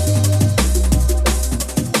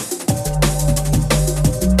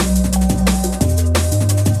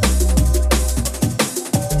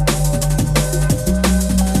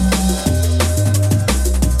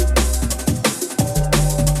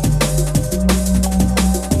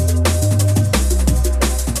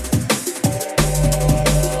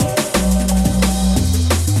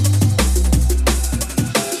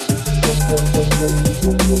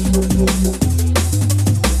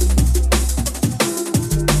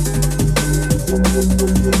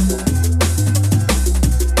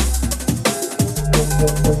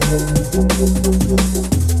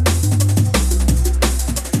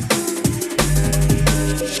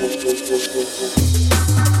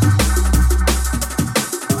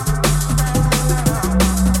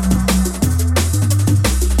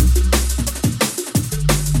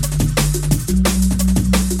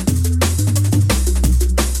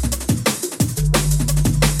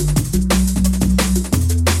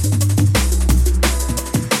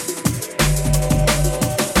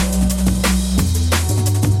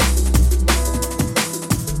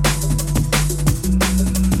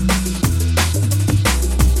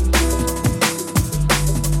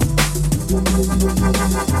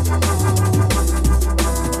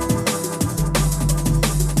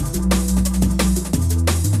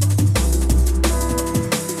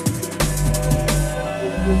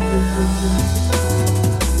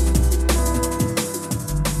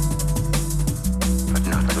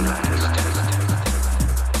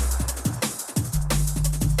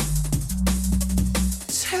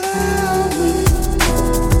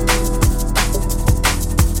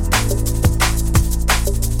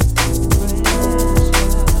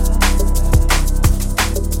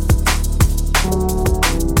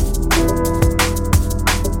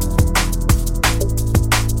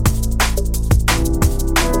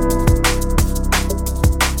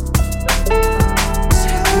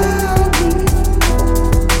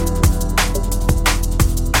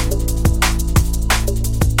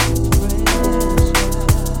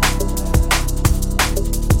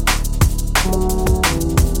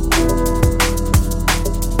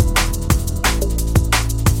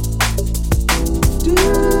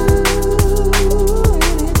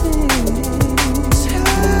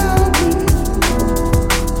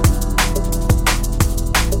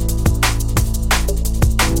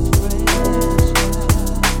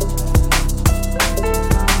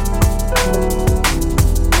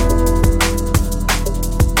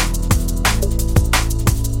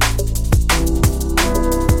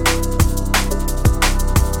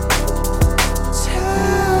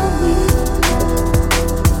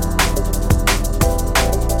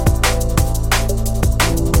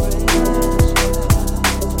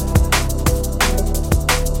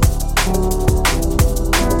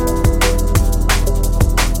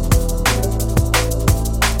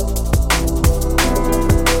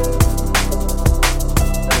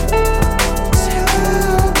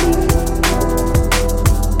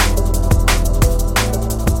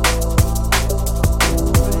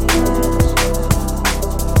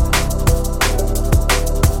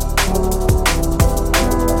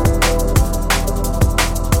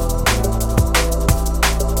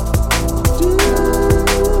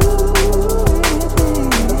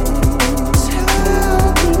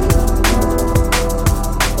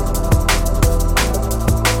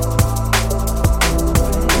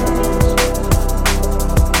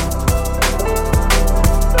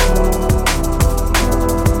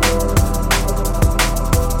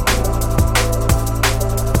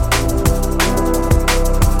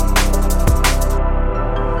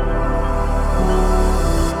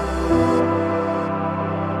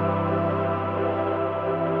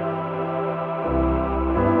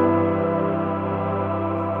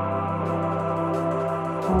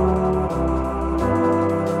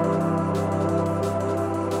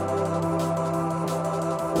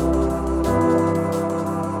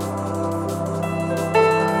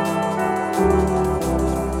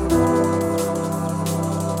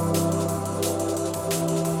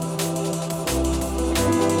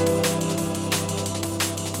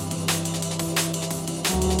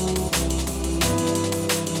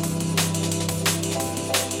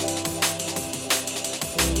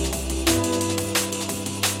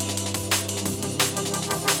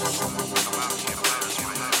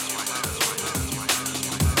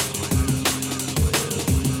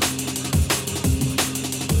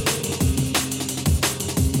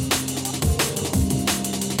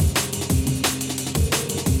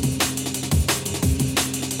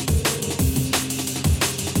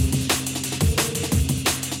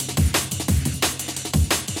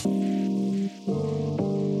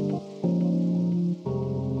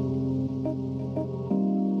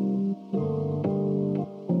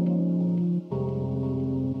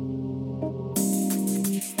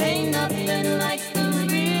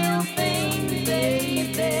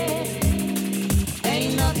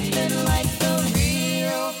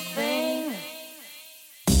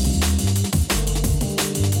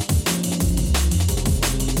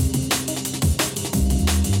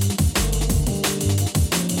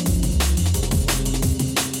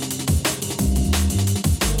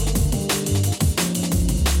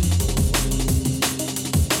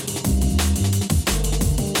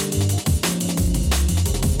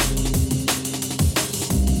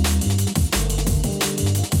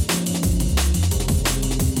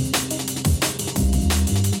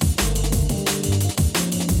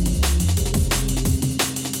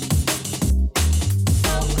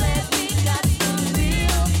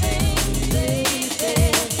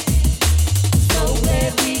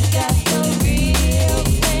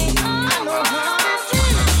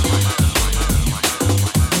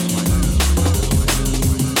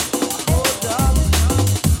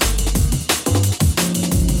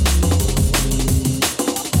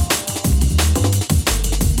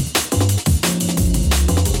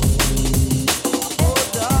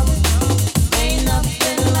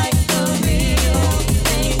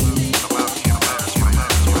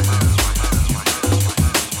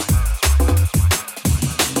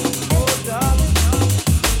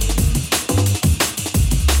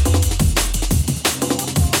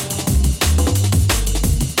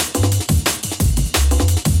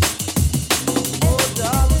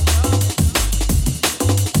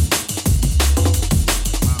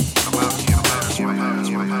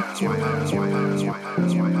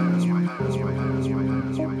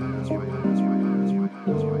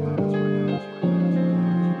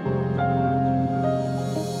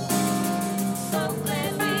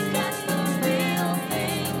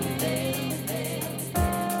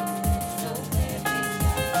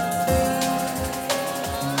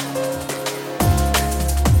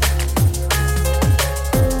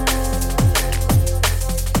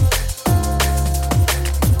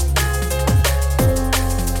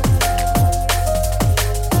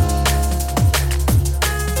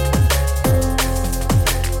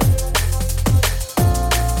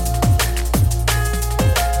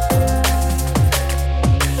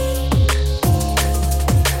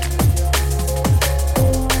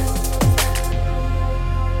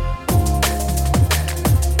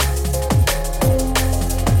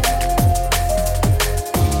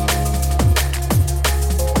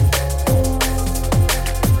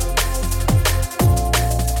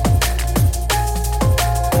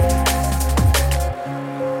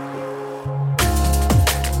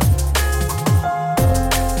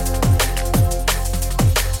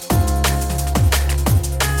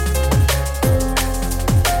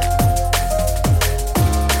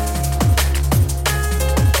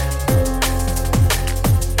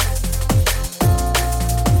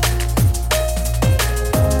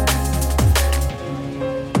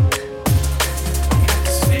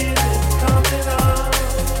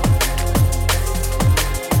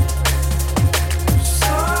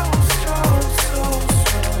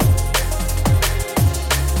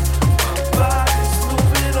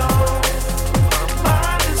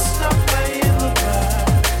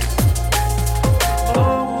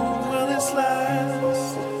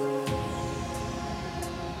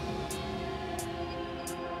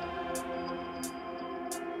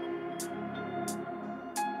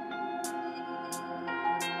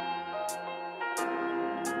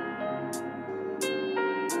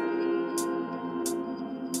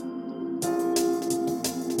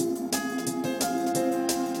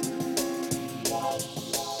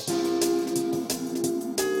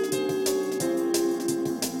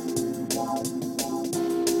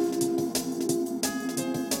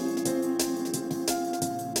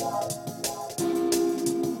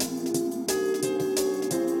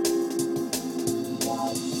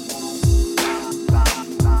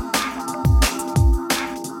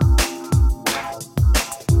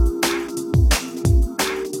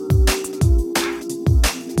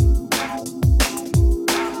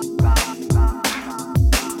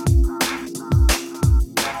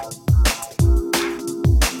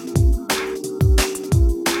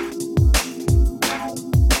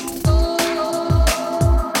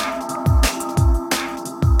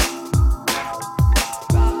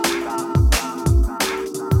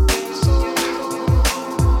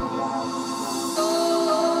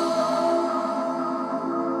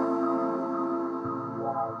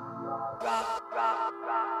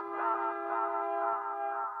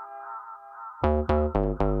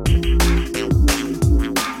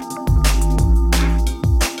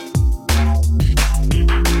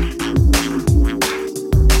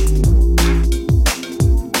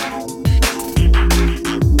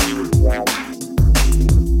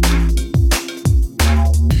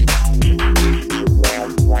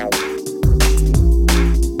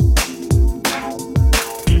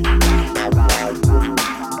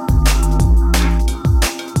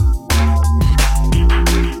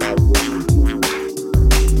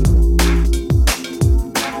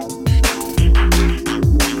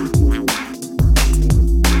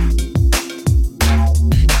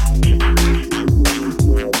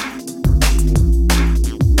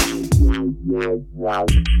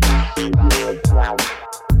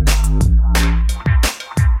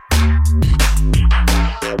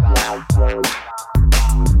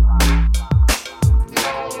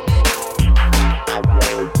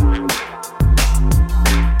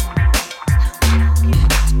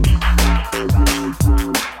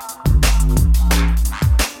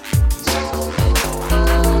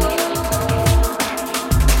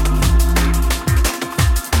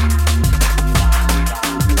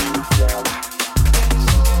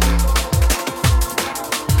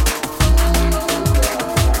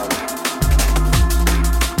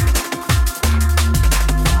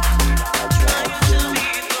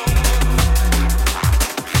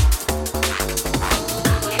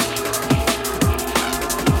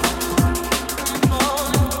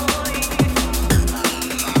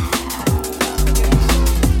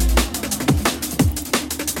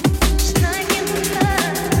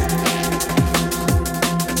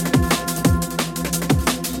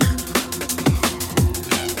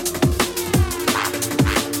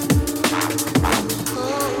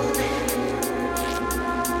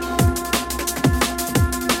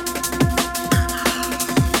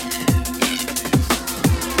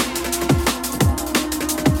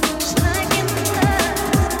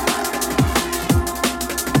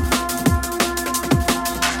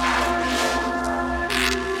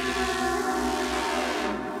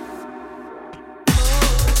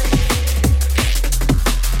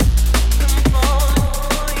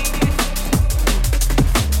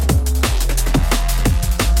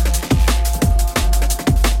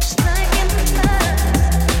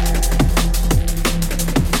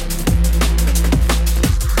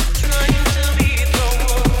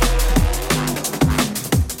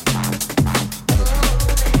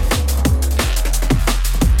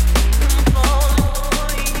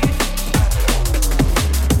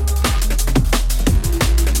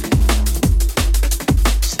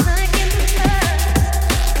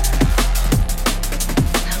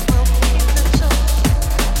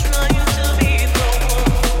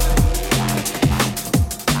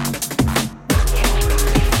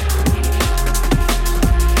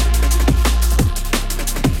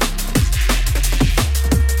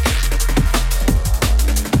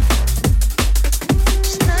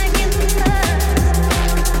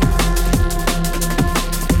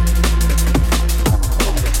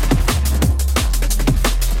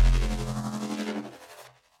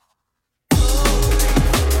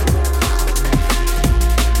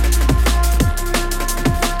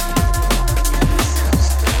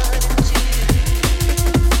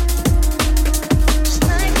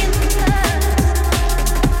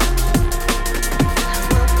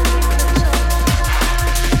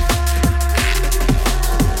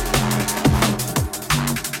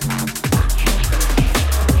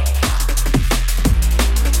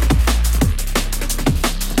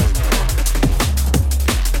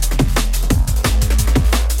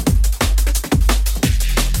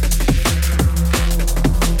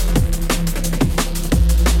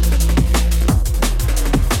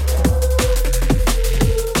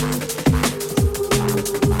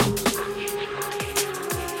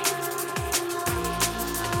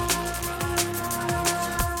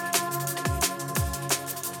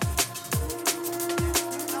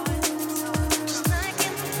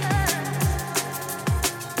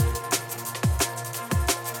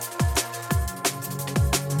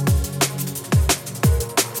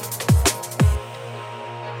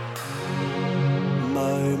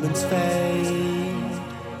 moments fade,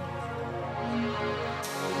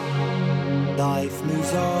 life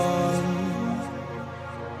moves on,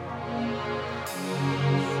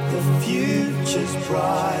 the future's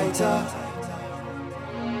brighter,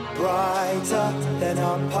 brighter than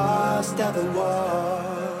our past ever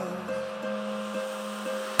was.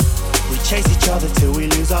 We chase each other till we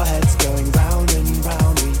lose our heads, going round and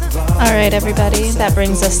round. Alright everybody, that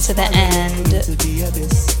brings us to the end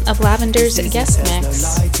of Lavender's guest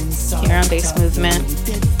mix here on Bass Movement.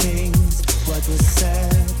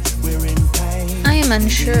 am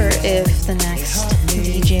unsure if the next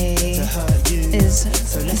DJ is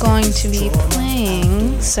going to be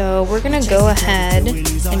playing, so we're gonna go ahead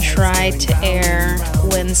and try to air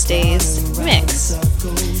Wednesday's mix.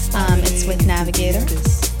 It's with Navigator,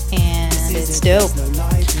 and it's dope.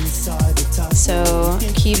 So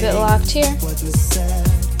keep it locked here.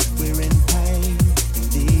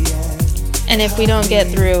 And if we don't get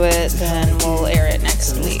through it, then we'll air it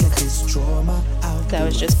next week. I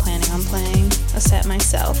was just planning on playing a set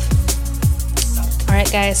myself. Alright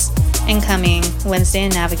guys, incoming Wednesday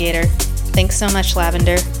and Navigator. Thanks so much,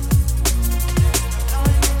 Lavender.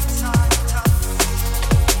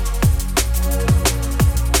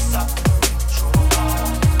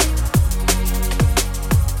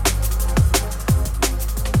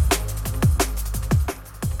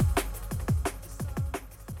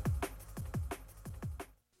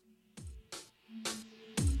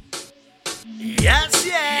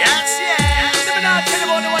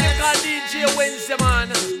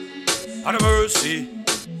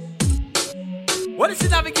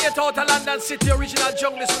 City original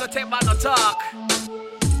junglist with a take back no talk.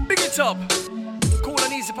 Big it up. Cool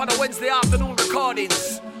and easy for the Wednesday afternoon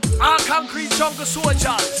recordings. All concrete jungle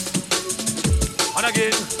soldiers. And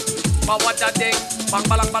again, but what that ding? Bang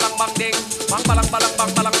balang balang bang ding. Bang balang balang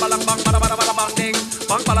bang balang balang bang bada bada bada bang ding.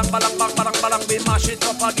 Bang balang balang bang balang balang. We mash it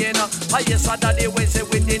up again. Highest Saturday Wednesday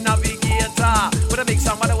with the Navigator. With a mix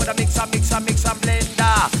and mother with a mix and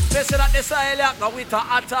blender. They say that the style now with a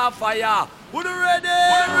hotter fire. Who ready?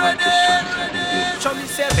 Show me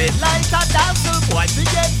say red light a dazzle, boy we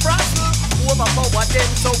get frazzle. Overpower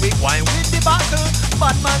them so we wine with the battle.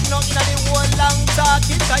 Bad man not in the whole long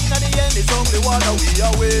talking. Cause in the end it's only one we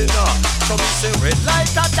are winner. Show me say red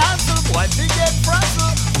light a dazzle, boy we get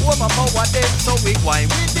frazzle. Overpower them so we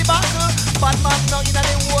wine with the battle. Bad man not in the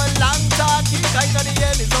whole long talking. Cause in the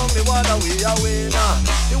end it's only one we are winner.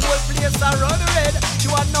 The whole place are run red.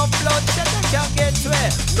 You are no bloodshed, they can't get to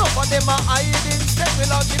it. None of them are hiding. Step we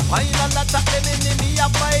launch it, final attack them enemy a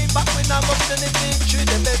fight back when I'm up in the victory.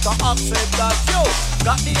 They better accept that you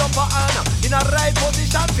got the upper hand in a right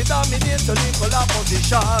position to dominate the equal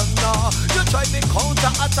opposition. You try to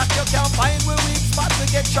counter attack, you can't find where weak spot to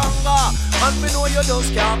get stronger. And we know you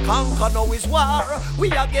just can't conquer, now is war. We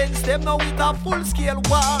against them now with a full scale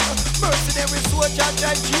war. Mercenary soldier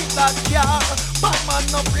drive jeep like car. Batman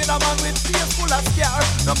no afraid a man with face full of scar.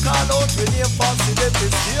 No call out when you fancy them to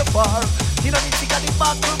stay far. In a meeting at the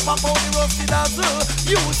battle, pop out the rusty dazzle.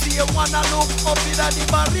 You see you wanna look up in the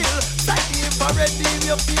barrel. Sight the infrared beam,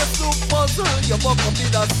 your face look puzzle. You buck up in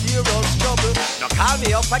a serious trouble. Now call me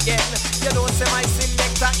up again. You don't say my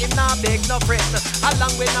selector, him not beg no friend.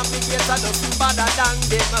 Along with Navigator, doesn't bother than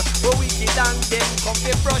them. But wicked than them, come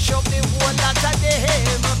to brush up the whole lot of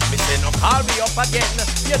them. Me say no call me up again.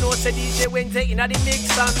 You know say DJ Wednesday in a the mix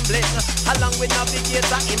and blend. Along with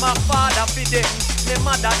Navigator, him a father for them. They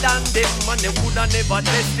madder than them, and they woulda never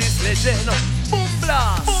test this legend. Boom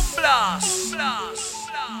blast, boom blast, blast.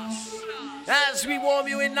 As we warm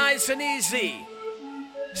you in nice and easy.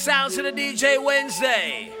 Sounds of the DJ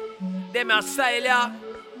Wednesday. Them a style ya.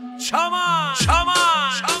 Chama, chama,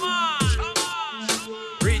 chama,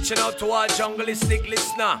 chama. Reaching out to our jungleistic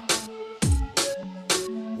listener.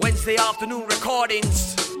 Wednesday afternoon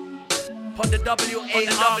recordings. On the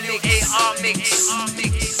WAR mix.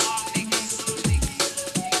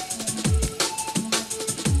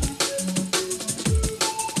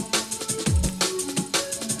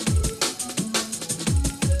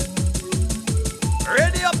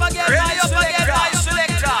 Ready up again, right selector.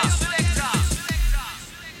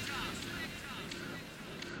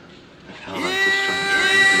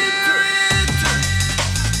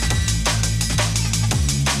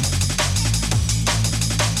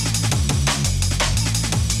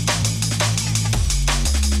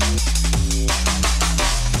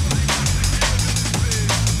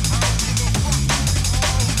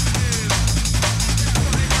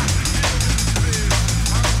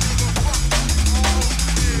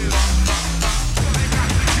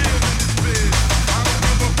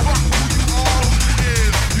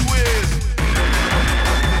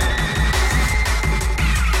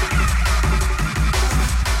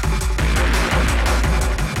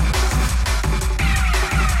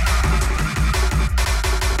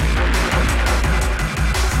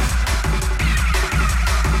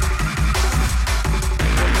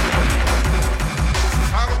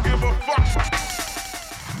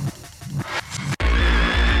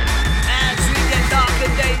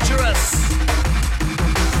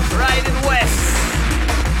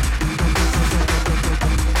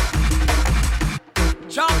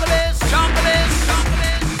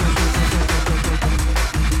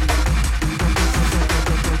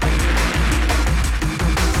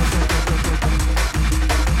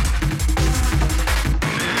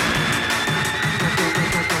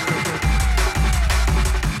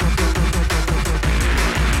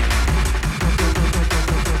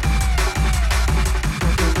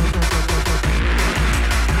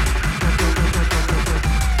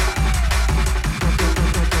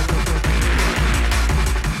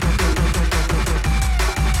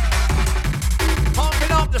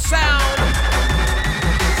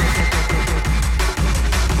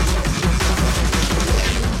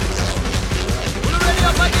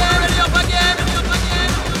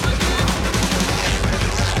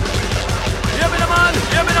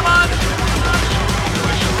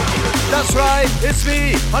 That's right, it's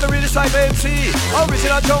me, on the really side MC.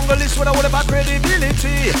 Original junglist with a whole about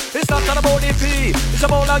credibility. It's not all about the P, it's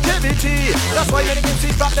about longevity. That's why many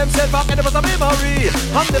MCs drop themselves back and it was a memory.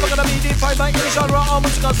 I'm never gonna be defined by any genre or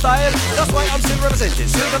musical style. That's why I'm still representing,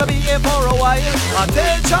 still gonna be here for a while.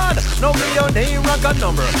 Attention, no me your name, rank and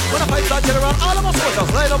number. When I fight start general, all of my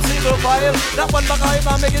soldiers line up single file. That one back I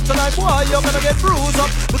man make it tonight, boy, you're gonna get bruised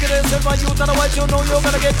up. Look at yourself, my youth, otherwise you know you're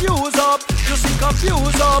gonna get used up. You seem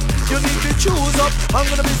confused up, you need to choose up. I'm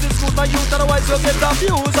gonna miss this school, my youth, otherwise you'll get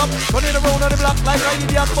confused up. Running around on the block like an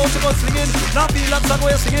idiot, most of us slinging. Now feel that song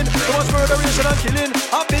we're singing, so much murderation and killing.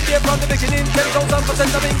 I've been there from the beginning, 10,000%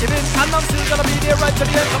 I've been giving. And I'm still gonna be there right to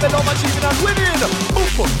the end, coming home achieving and winning.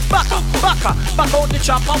 Boom, back out the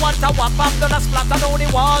chop, I want to whap up, done a splat, and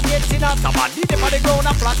only one gets in a top. And lead them on the ground,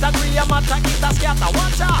 a flat, agree, a matter, get a scatter,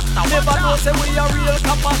 watch out. Never know, say we are real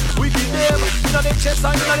copper. We give them, in them chest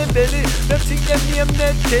and in them belly. Them think them name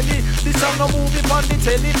Ned Kelly. This song no movie on the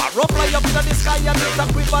telly. A rough fly up in the sky and it a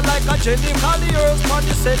quiver like a jelly. Call the earth on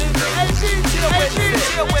the celly. Hey DJ Wednesday.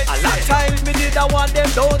 A lot time me did I want them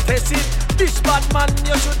don't test it. This bad man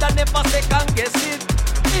you shoulda never second guess it.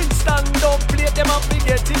 Instant don't play them and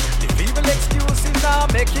forget it. The feeble excuses now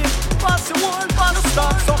make it. Pass the wall for the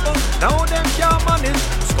start something. Now them can't manage.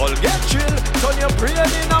 Skull get chill, turn your brain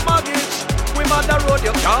in a mortgage. We man the road,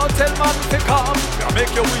 you can't tell man to come. You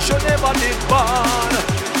make you wish you never did born.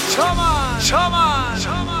 Shaman.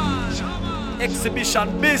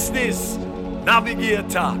 Exhibition business.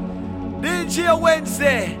 Navigator. DJ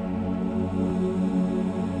Wednesday.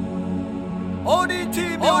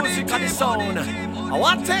 ODT music and the sound. I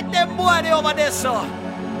want to take them boy they over there, sir.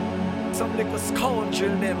 Some little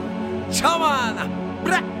scoundrel them. Shaman.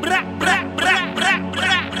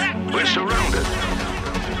 We're surrounded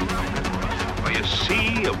by a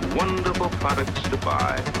sea of wonderful products to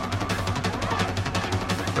buy.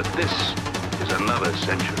 But this is another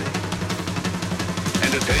century.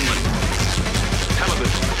 Entertainment,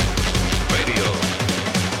 television, radio,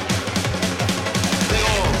 they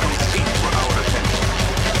all compete for our attention.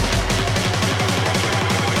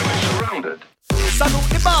 We're surrounded. Salute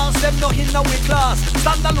the boss, them no in our class.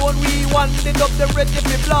 Stand alone, we wanted up the ready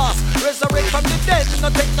to blast. Resurrect from the dead, no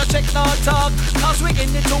take no check, no talk. Cause we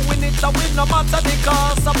in it to win it, and win no matter the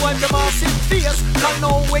cost. Some boy them massive fierce, can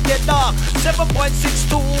know we get dark.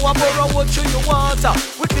 7.62, I borrow what you want.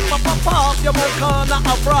 We clip up a park, your more corner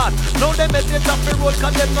abroad. Now they make it up the road,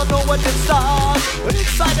 cause them don't know where they start. When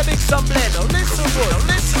inside the big some blend, listen good.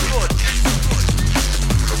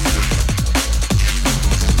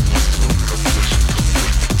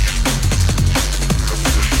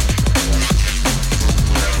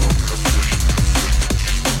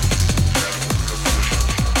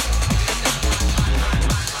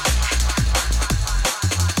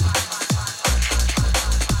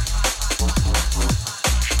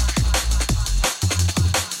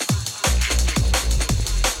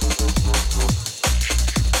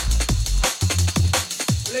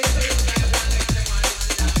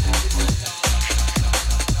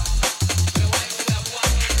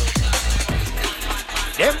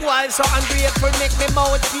 So ungrateful make me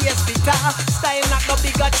mouth taste bitter. Style not no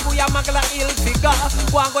bigger, chew ya magla ill figure.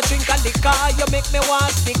 Go and go drink a liquor, you make me want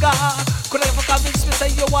sticker. Could I ever convince me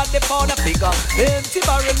say you want the powder figure? Empty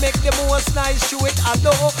barrel make the most nice, chew it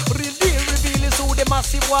allow. Real deal reveal is who the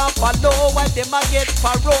massive one follow. While them a get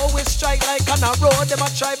paro, we strike like an arrow. Them a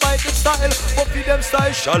try by the style, but feed them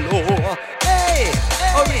style shallow. Hey,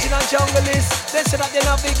 original junglist. They say that the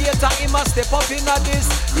navigator, he must step up in this.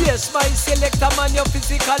 Yes, my selector man, you're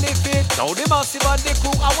physically fit. Now the massive and the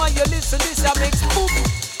crew, I want you listen, this that makes boom,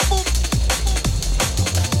 boom.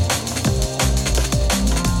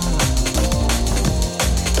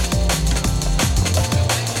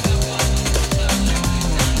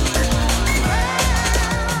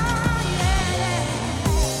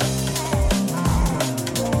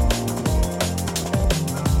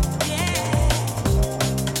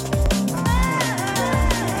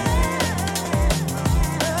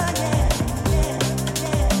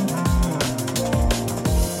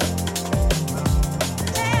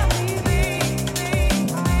 Tell me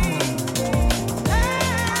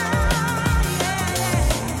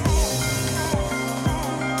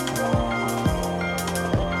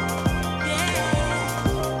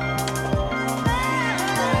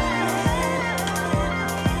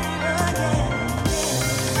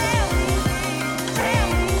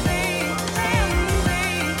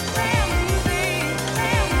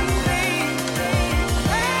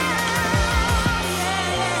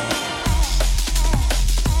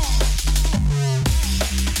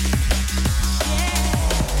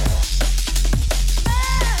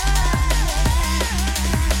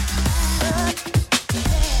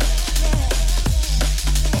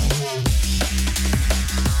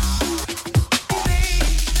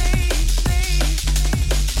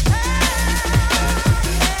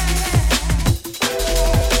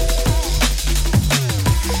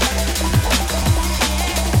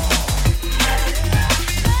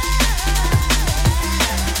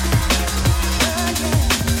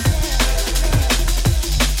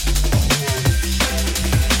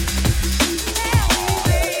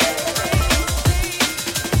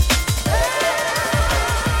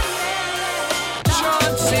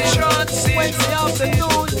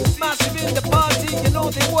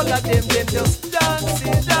all of them just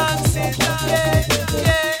dancing, dancing, yeah,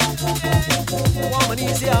 yeah, yeah. Woman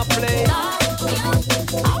easy and play.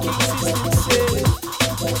 King System say,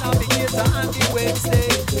 Navigator and the Wednesday.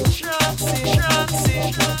 Trancing,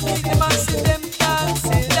 trancing, keep the massive them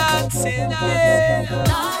dancing, dancing, yeah.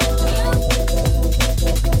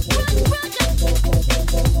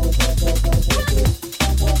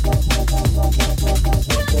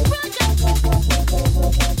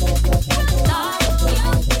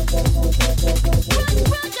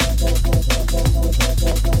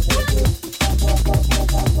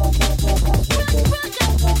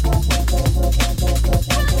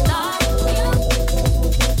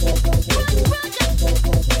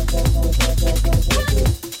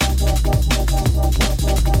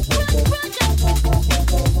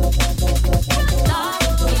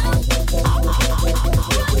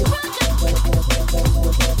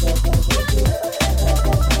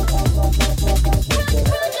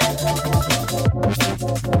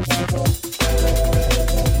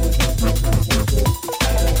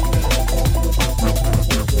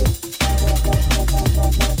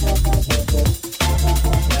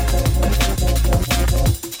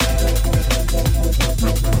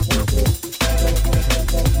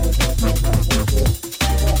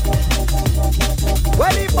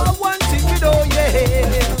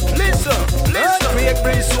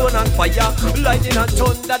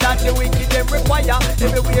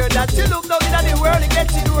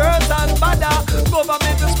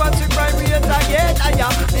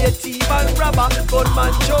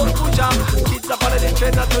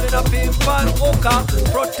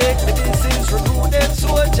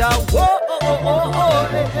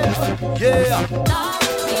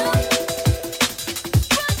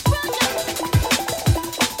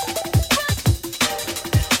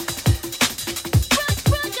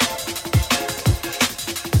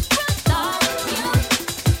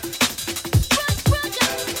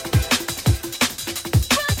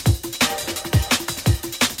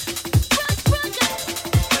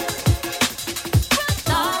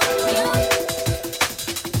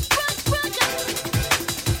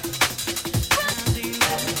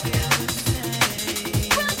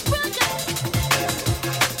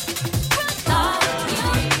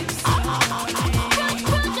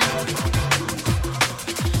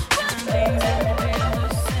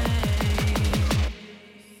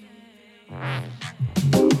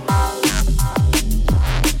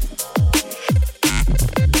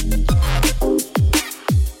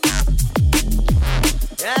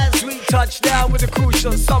 Touchdown with the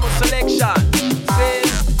crucial summer selection.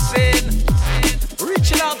 Sin.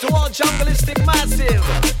 Reaching out to all jungleistic massive.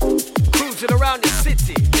 Cruising around the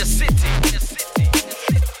city, the city, the city,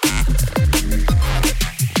 the city.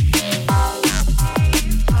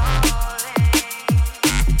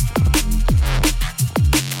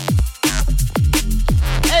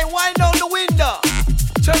 Hey, wind down the window.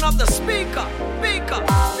 Turn up the speaker, speaker,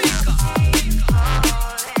 speaker.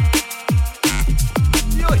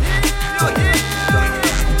 You're here.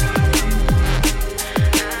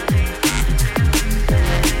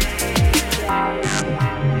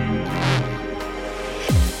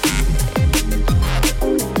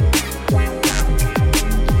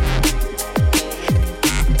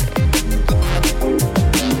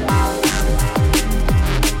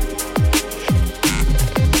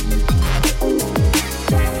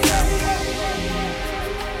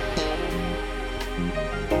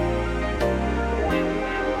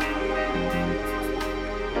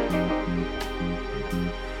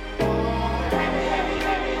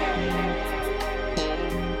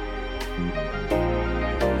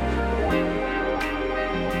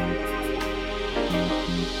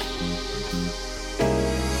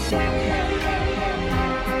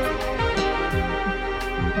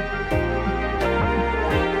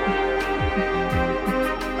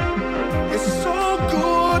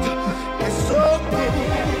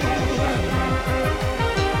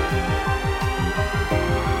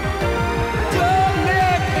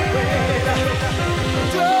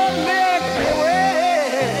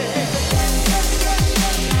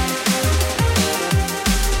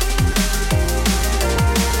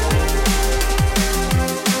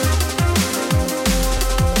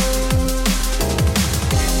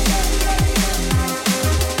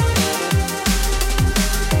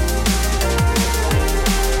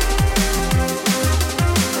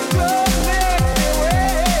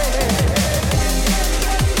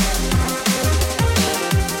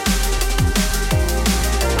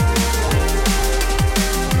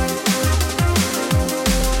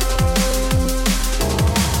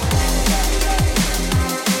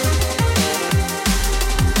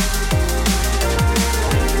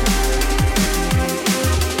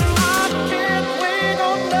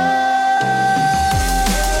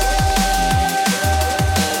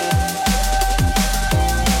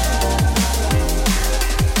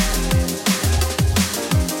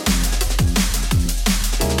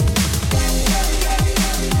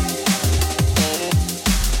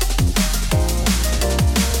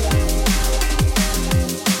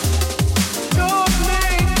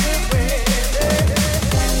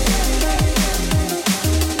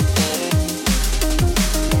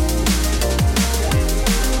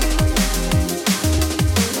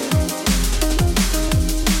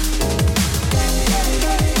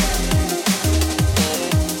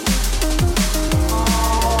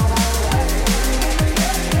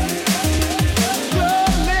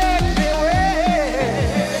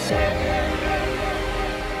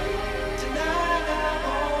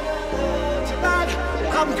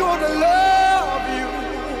 gonna love you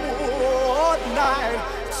all night.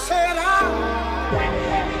 Said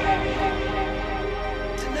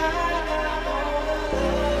tonight,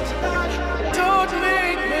 don't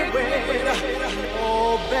make me wait.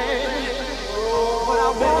 Oh, baby, what I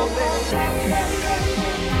want, baby.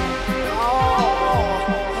 Oh,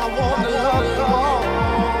 I want to love you all.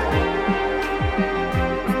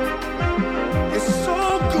 It's so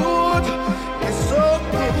good. It's so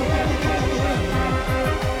good.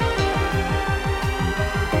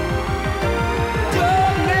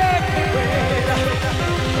 Don't make me wait.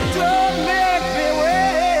 Don't make me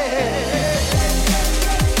wait.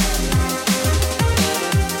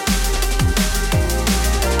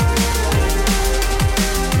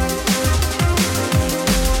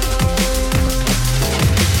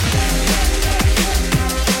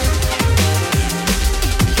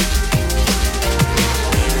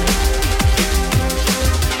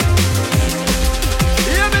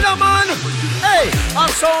 Hear me now, man. Hey,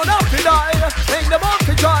 I'm so up to die. Make them up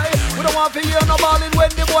to try. We don't want to hear no ballin' when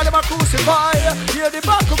the boy them a crucify. Hear the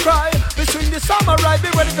back cry. Between the samurai, be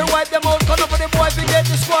ready to wipe them out. Come up for the boy to get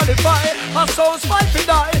disqualified. Our souls fight to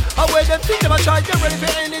die. And when them think them a try, get ready for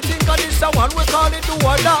anything. Cause this the one we call it do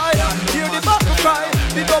or die. Hear the back cry.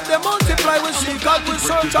 Big up them multiply. We seek and we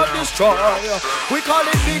search and destroy. We call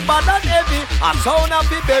it big bad and heavy. A sound of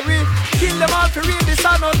the berry. Kill them all for real. This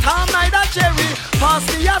are no Tom, neither Jerry. Pass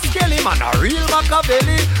the Skelly, man, a real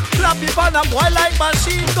Machiavelli. Clap it on a boy like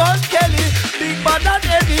Machine Gun Kelly. Big bad and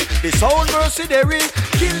heavy, the sound mercenary.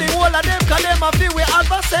 Kill the whole of them, cause them a feel with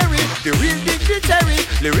adversary. The real dignitary,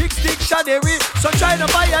 lyrics dictionary. So try to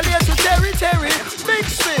violate to territory.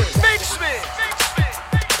 Mix me, mix me, mix me.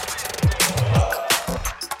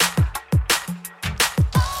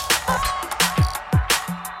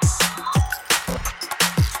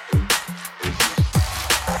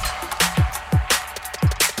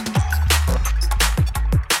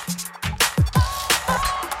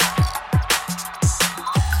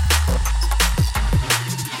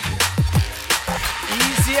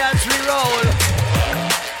 Easy as we roll.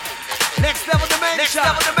 Next level dimension. Next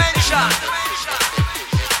level dimension.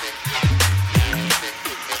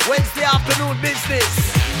 Wednesday afternoon business.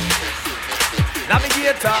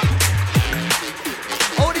 Navigator.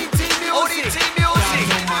 ODT music. ODT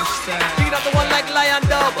music. Picking up the one like Lion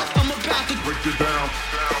Dub. I'm about to break it down.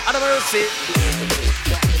 Out of mercy.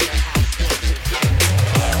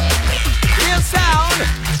 Real sound.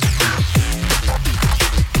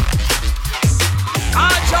 I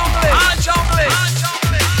jungle it. I jungle it. I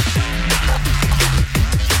jungle it.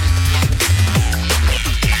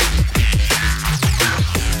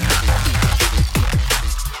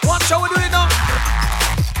 What shall we do it now?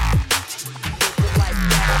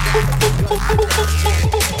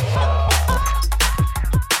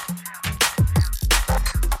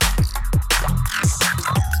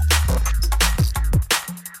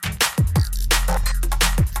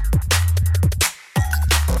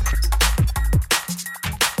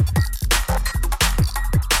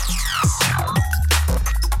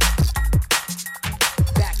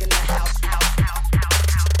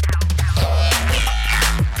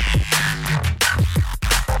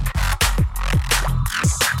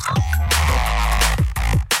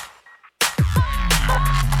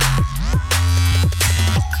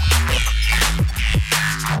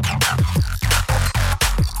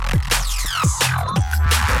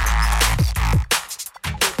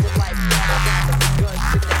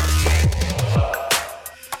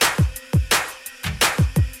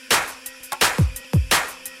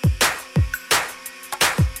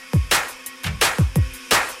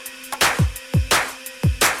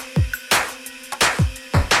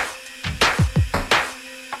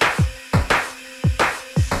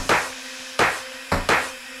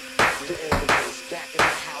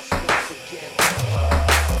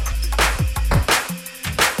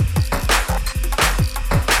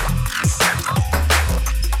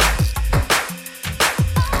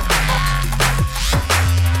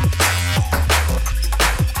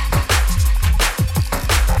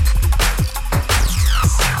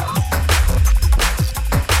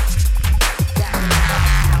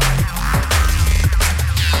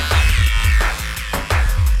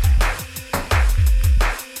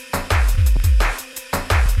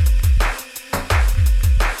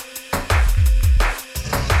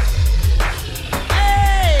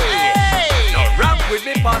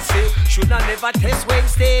 Should I never test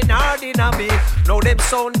Wednesday nor dinner me. Now them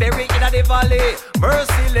sound buried in the valley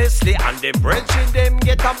mercilessly, and them branching them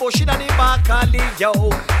get a bush in the back of the yo.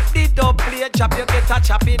 The dub play chop, you get a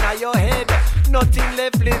chop in your head. Nothing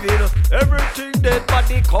left living, everything dead, but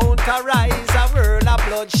the counter rise. A whirl of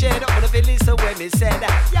bloodshed. But if you listen when me said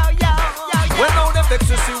yo, yo, yo, yo. Well, now them vex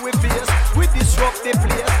to see we face. We disrupt the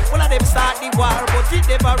place. Well, them start the war, but it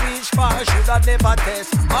never reach far. Should have never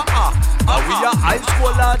test. We are high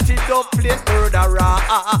school antidote plate murderer.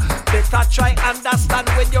 Better try understand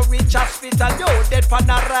when you reach hospital. Yo, dead pan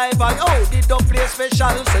arrival. Yo, the don't play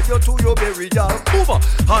special. Send you to your burial. Boom.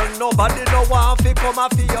 And nobody no want to come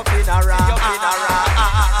and feel your funeral.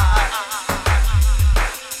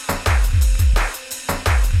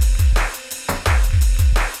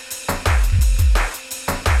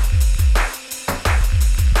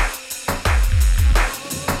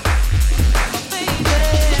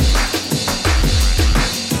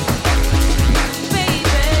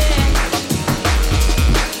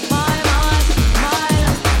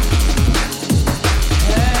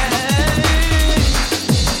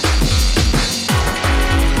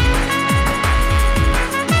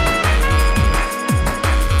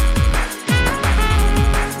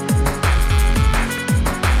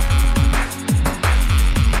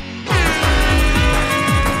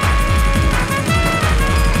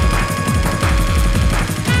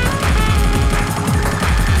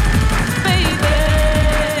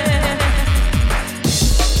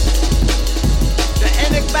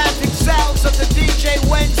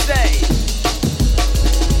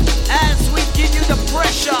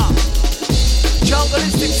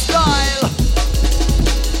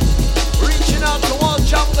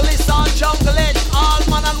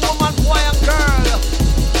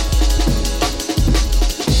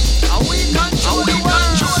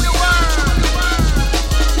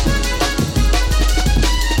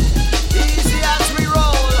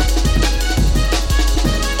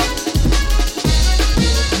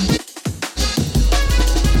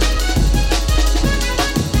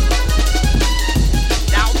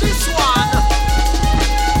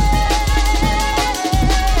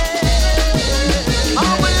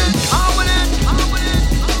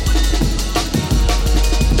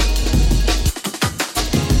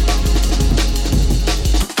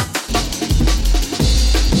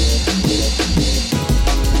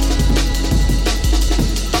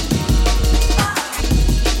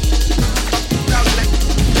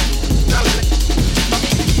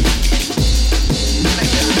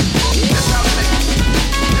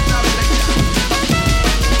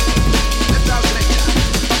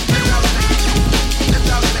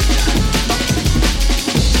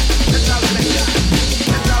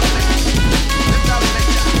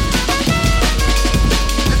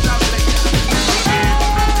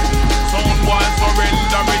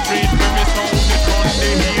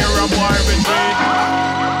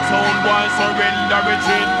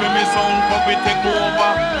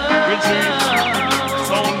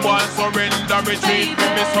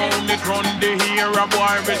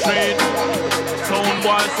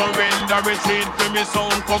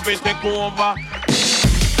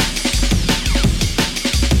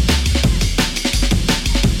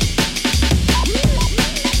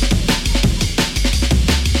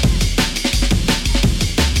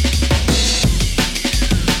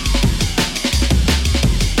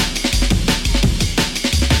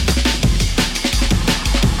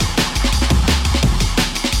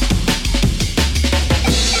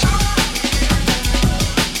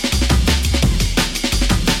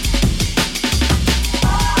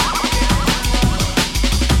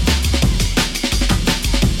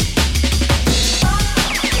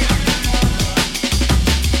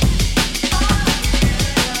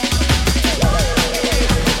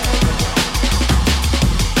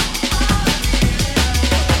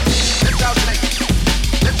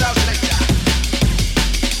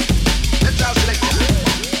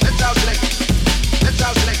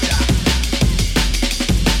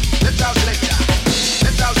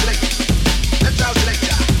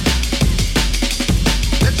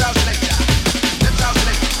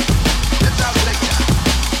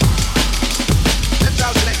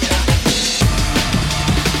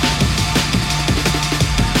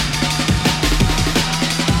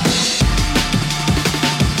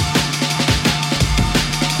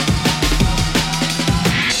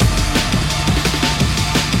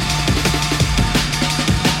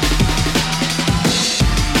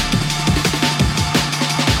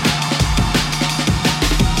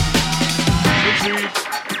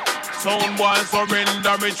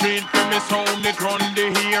 Surrender, retreat, for me sound it run the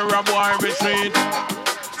here a boy retreat.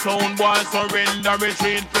 Sound boy surrender,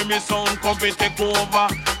 retreat, for me sound copy take over,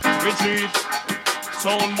 retreat.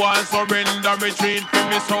 Sound boy surrender, retreat, for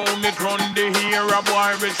me sound it run the here a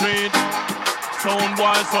boy retreat. Sound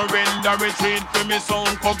boy surrender, retreat, for me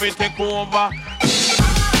sound copy take over.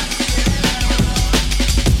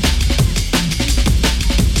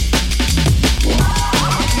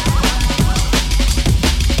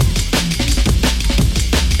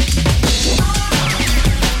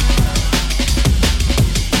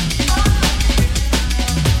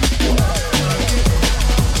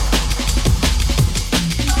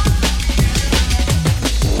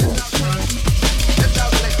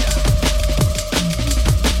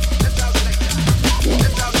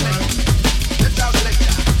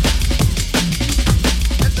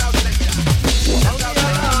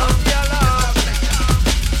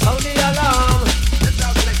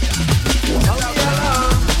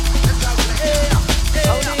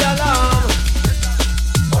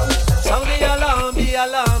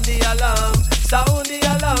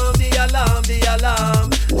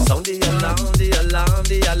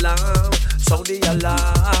 alarm, sound the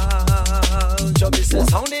alarm. Chubby says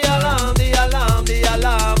sound the alarm, the alarm, the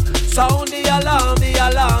alarm. Sound the alarm, the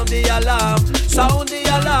alarm, the alarm. Sound the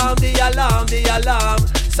alarm, the alarm, the alarm.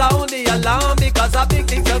 Sound the alarm because a big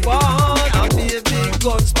thing go on. And the big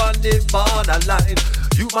guns on the borderline.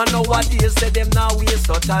 You man nowadays say them now waste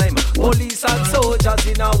no time. Police and soldiers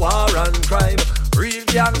in a war and crime. Real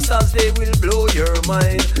gangsters they will blow your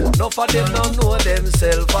mind. Enough of them don't know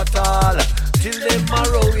themselves at all. Till them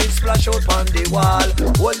marrow will splash out on the wall.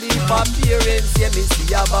 Only for parents, yeah, me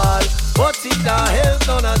see a ball. But it not help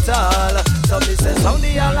none at all. So me say sound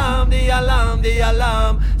the alarm, the alarm, the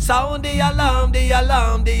alarm. Sound the alarm, the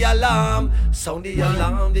alarm, the alarm. Sound the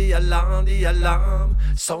alarm, the alarm, the alarm.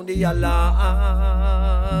 Sound the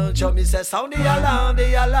alarm. So me say sound the alarm,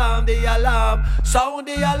 the alarm, the alarm. Sound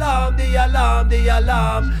the alarm, the alarm, the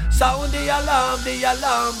alarm. Sound the alarm, the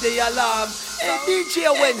alarm, the alarm. Hey,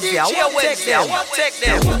 DJ Wednesday, I want to take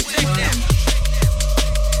them.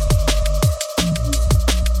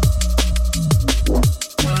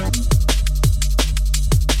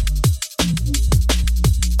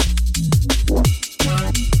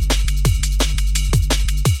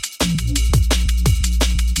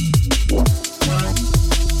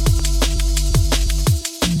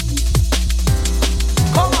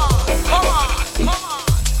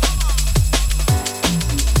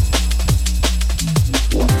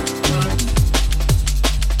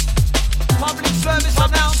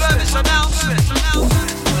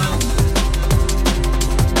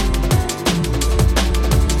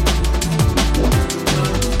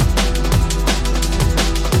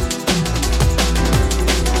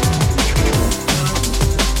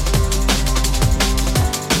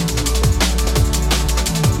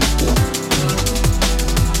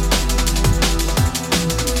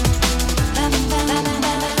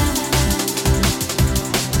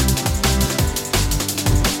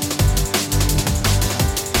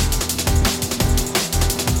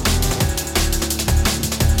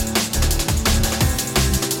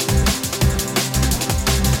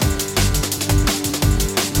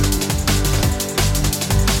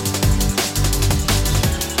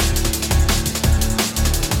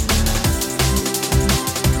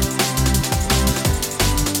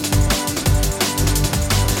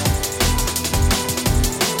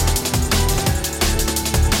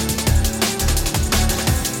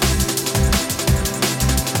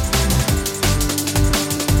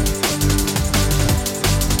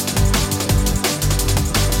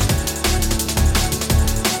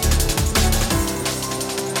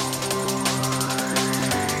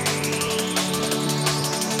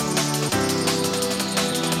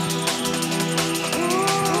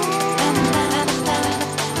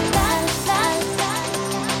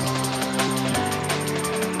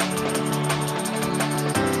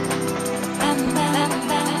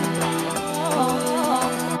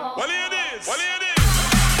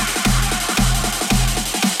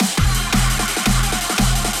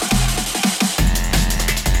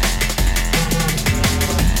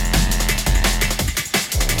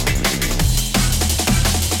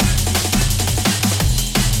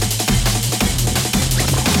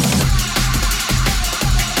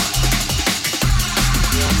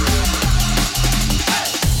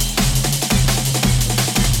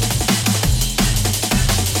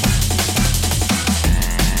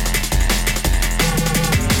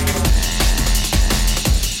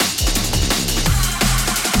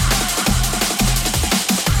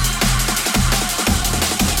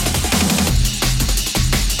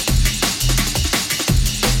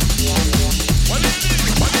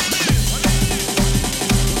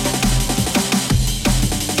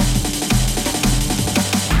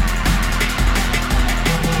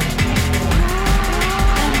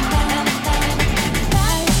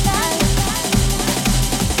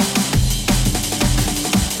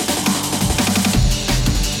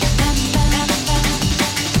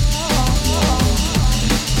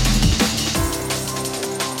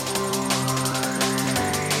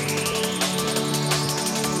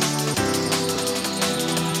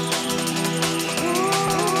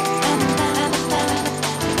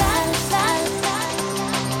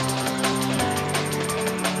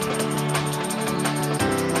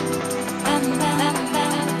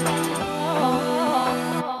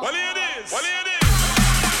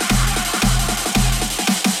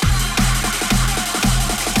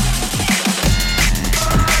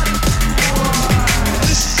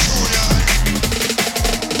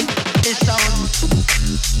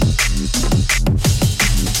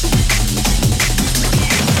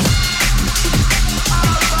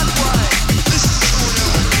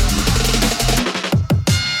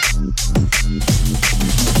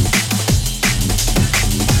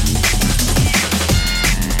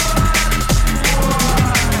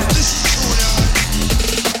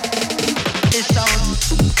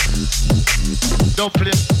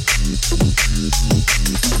 Dublin.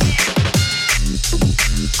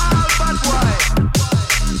 All bad boy.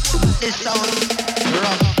 This sound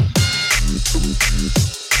rough.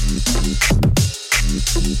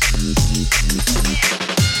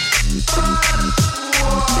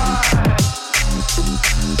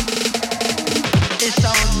 This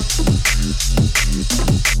sound.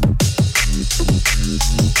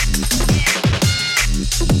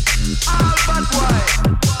 All bad boy.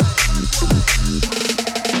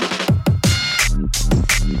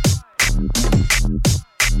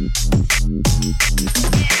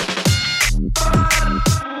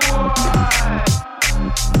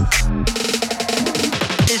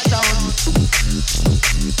 This sound.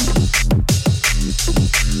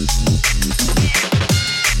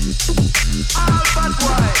 All bad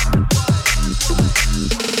boy.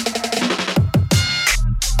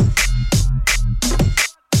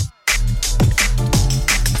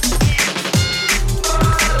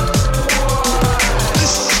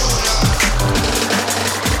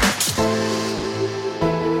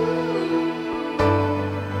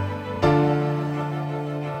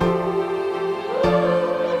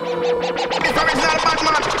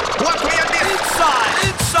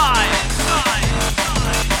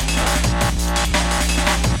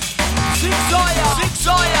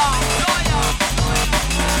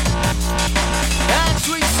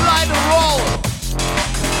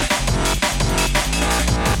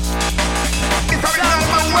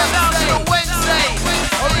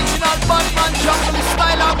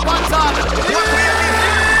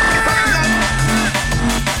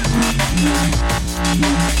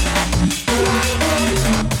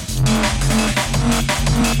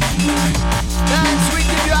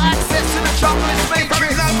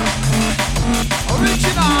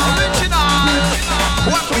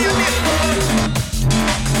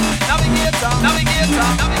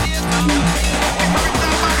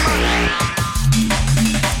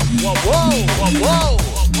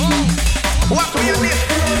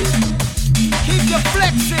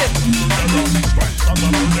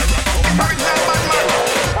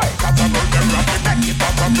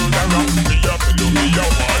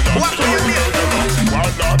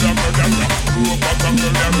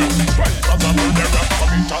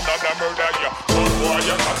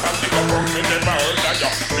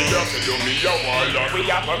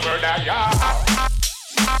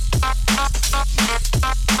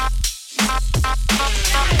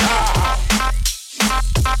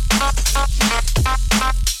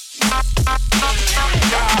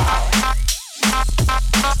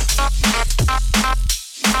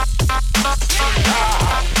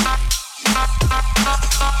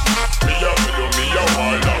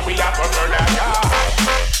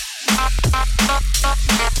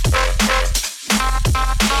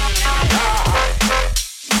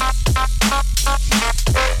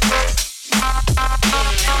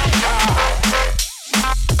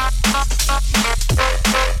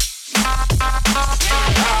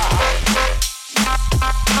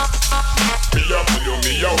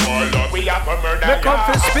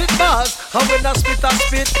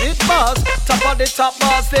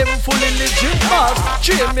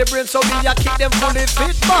 Train me brain so me a kick them fully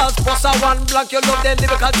fit bars. Boss a one blank, you love them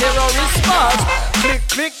lyrical terrorist bars. Click,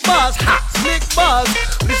 click bars, ha, slick bars.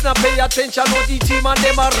 Listen and pay attention, no the team and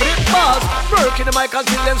them a rip bars. Work in the mic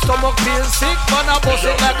until them stomach feel sick. Man a bust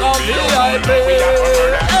it like a VIP.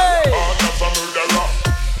 Hey!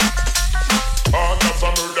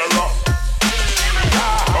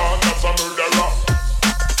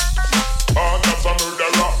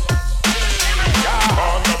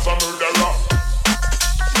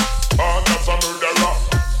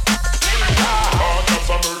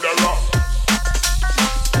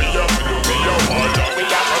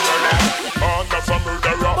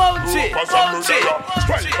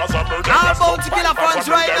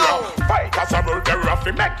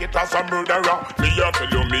 Make it as a murderer. Me a tell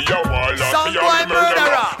you, me a warlord. Me a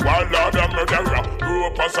murderer. Warlord a murderer. Grew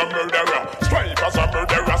up as a murderer. Stripe as a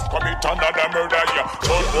murderer. Commit another murder. Yeah.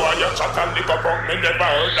 Soul boy, you chat and lick up on me. Never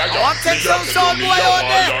heard of you. I'll take some soul boy on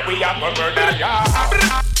there. We a murderer.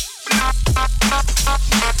 Yeah.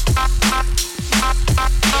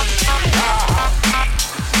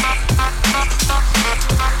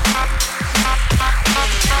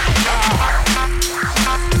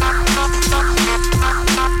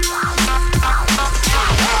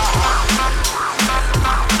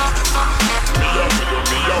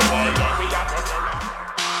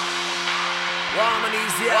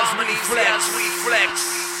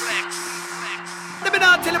 Let me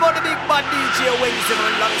now tell you about the big bad DJ Wednesday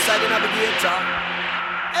alongside the navigator.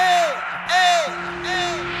 Hey, hey,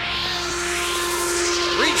 hey.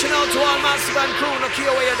 Reaching out to all massive and crew, no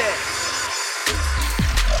care where you're there.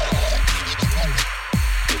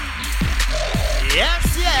 Yes,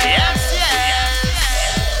 yes, yes, yes.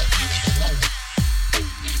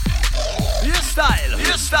 Your style,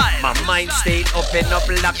 your style. My mind stayed open up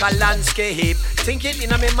like a landscape. Thinking in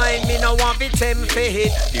my mind, me no want it tempt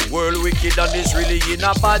it. The world wicked and is really in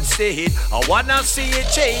a bad state. I wanna see it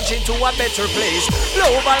change into a better place.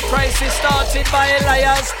 Global crisis started by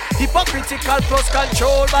liars. Hypocritical plus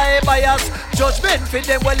controlled by bias. Judgment for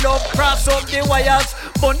them when love cross up the wires.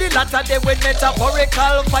 But the latter them with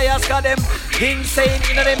metaphorical fires. Got them insane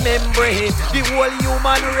in the membrane. The whole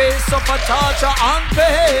human race suffer torture and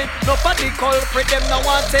pain. Nobody culprit them, no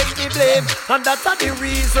one take the blame. And that's the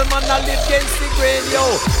reason man I live against the grain, yo.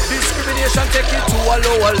 Discrimination take it to a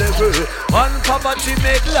lower level. And poverty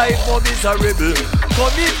make life more miserable.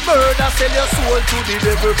 Commit murder, sell your soul to the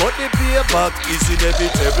devil. But the payback is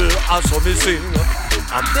inevitable, as some me sing.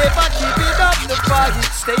 I'm never giving up the fight,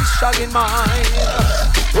 stay strong in mind.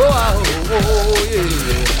 Oh, oh, oh, yeah.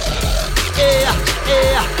 Yeah, yeah,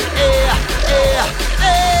 yeah, yeah, yeah, yeah.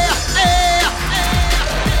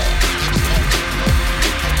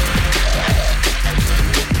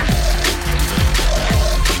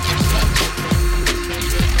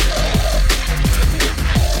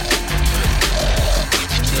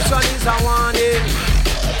 This one is a warning.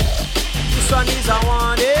 This one is a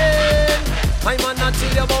warning. I might not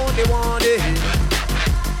tell you about the warning.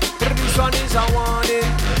 This one is a warning.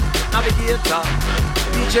 Navigator,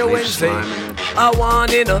 DJ Wednesday. A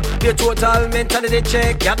warning, the total mentality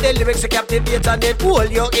check. Have the lyrics to captivate and it pull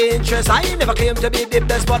your interest. I never claim to be the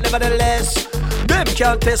best, but nevertheless, them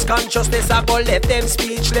can't test consciousness. I go left them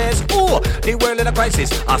speechless. Oh, the world in a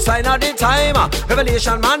crisis, a sign of the time.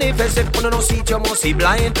 Revelation manifest. If you don't see it, you must see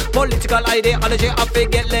blind. Political ideology, I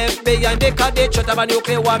forget left behind. Because they shut up a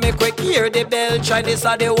nuclear war, make quick hear the bell chime. This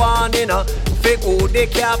are the warning. Fake who they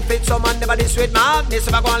can't fit. Some man never this with madness.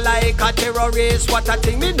 If I go like a terrorist, what a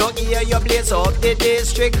thing me no hear you blaze up the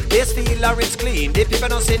district. They steal or it's clean. The people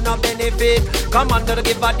don't see no benefit. Come on, don't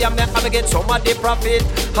give a damn. They have to get some of the profit.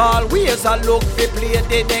 Always a look to play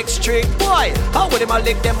the next trick. Boy, how would them a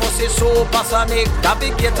lick? Them must say supersonic.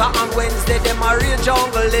 Navigator on Wednesday, them a real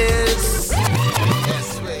junglist.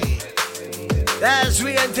 As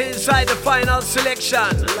we enter inside the final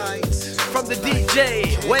selection from the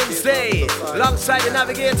DJ Wednesday alongside the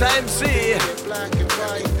Navigator MC.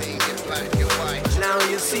 Now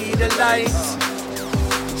you see the light.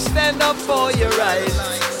 Stand up for your right.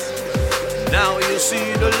 Now you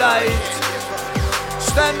see the light.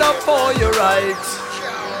 Stand up for your right.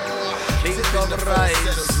 Kingdom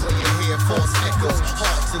rise. False echoes,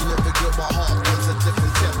 hard to live it good, my heart runs a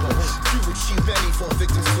different tempo. You achieve any for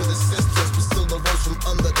victims for the sisters, but still the rose from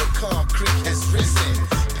under the concrete has risen.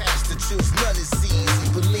 Past the truth, none is easy.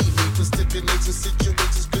 Believe me, for stipulating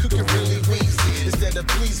situations could really wheezy. Instead of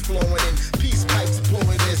police flowing in, peace pipes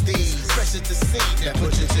blowing as these. Pressure to see that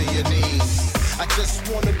push you to your knees. I just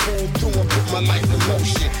wanna go through and put my life in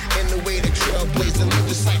motion. In the way the trailblazer leave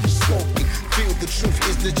the cypher smoking. Feel the truth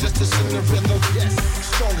is the justice in the rhythm. Yes,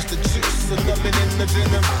 strong as the juice, the lemon in the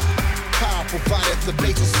venom. Power provided the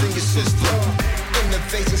basis in your system.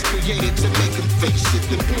 Innovations created to make them face it.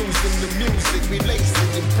 The blues and the music, relace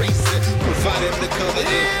it, embrace it. Providing the color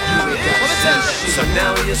in. So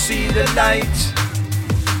now you see the light.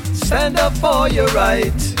 Stand up for your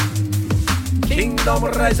right. Kingdom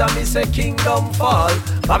rise and me say kingdom fall.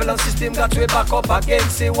 Babylon system got way back up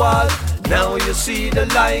against the wall. Now you see the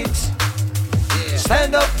light.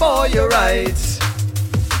 Stand up for your rights.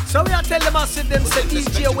 So we are telling them massive them say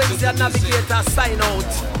DJ Wednesday and Navigator sign out.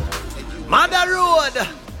 Mother Road.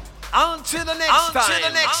 Until the next time. Until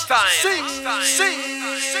the next time. Sing.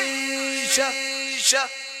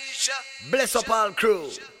 Bless up all crew.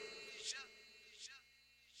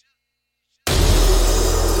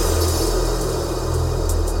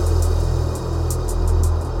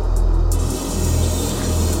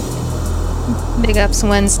 Big ups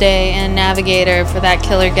Wednesday and Navigator for that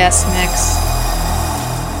killer guest mix.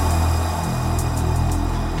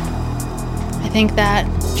 I think that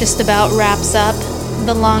just about wraps up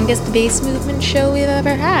the longest bass movement show we've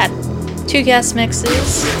ever had. 2 guest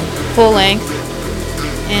mixes, full length,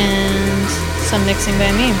 and some mixing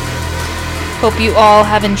by me. Hope you all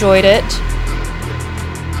have enjoyed it.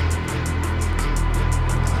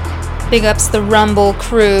 Big ups the Rumble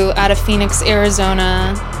crew out of Phoenix,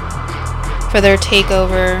 Arizona, for their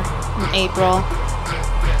takeover in April.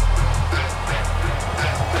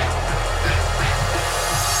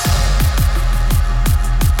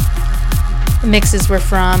 The mixes were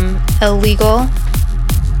from Illegal,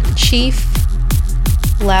 Chief,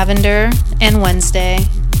 Lavender, and Wednesday.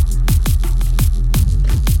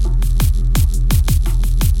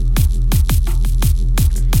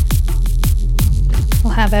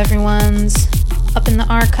 We'll have everyone's up in the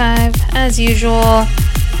archive as usual,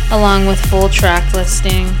 along with full track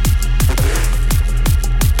listing.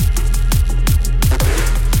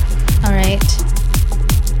 Alright.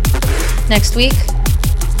 Next week,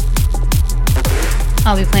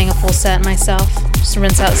 I'll be playing a full set myself, just a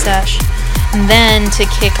rinse out stash. And then to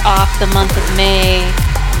kick off the month of May,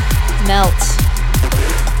 Melt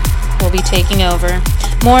will be taking over.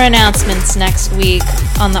 More announcements next week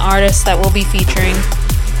on the artists that we'll be featuring.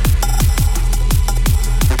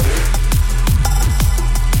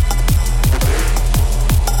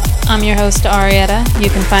 I'm your host, Arietta. You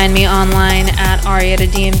can find me online at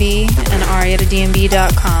AriettaDMB and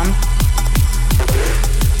AriettaDMB.com.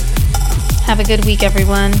 Have a good week,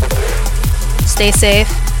 everyone. Stay safe,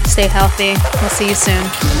 stay healthy. We'll see you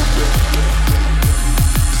soon.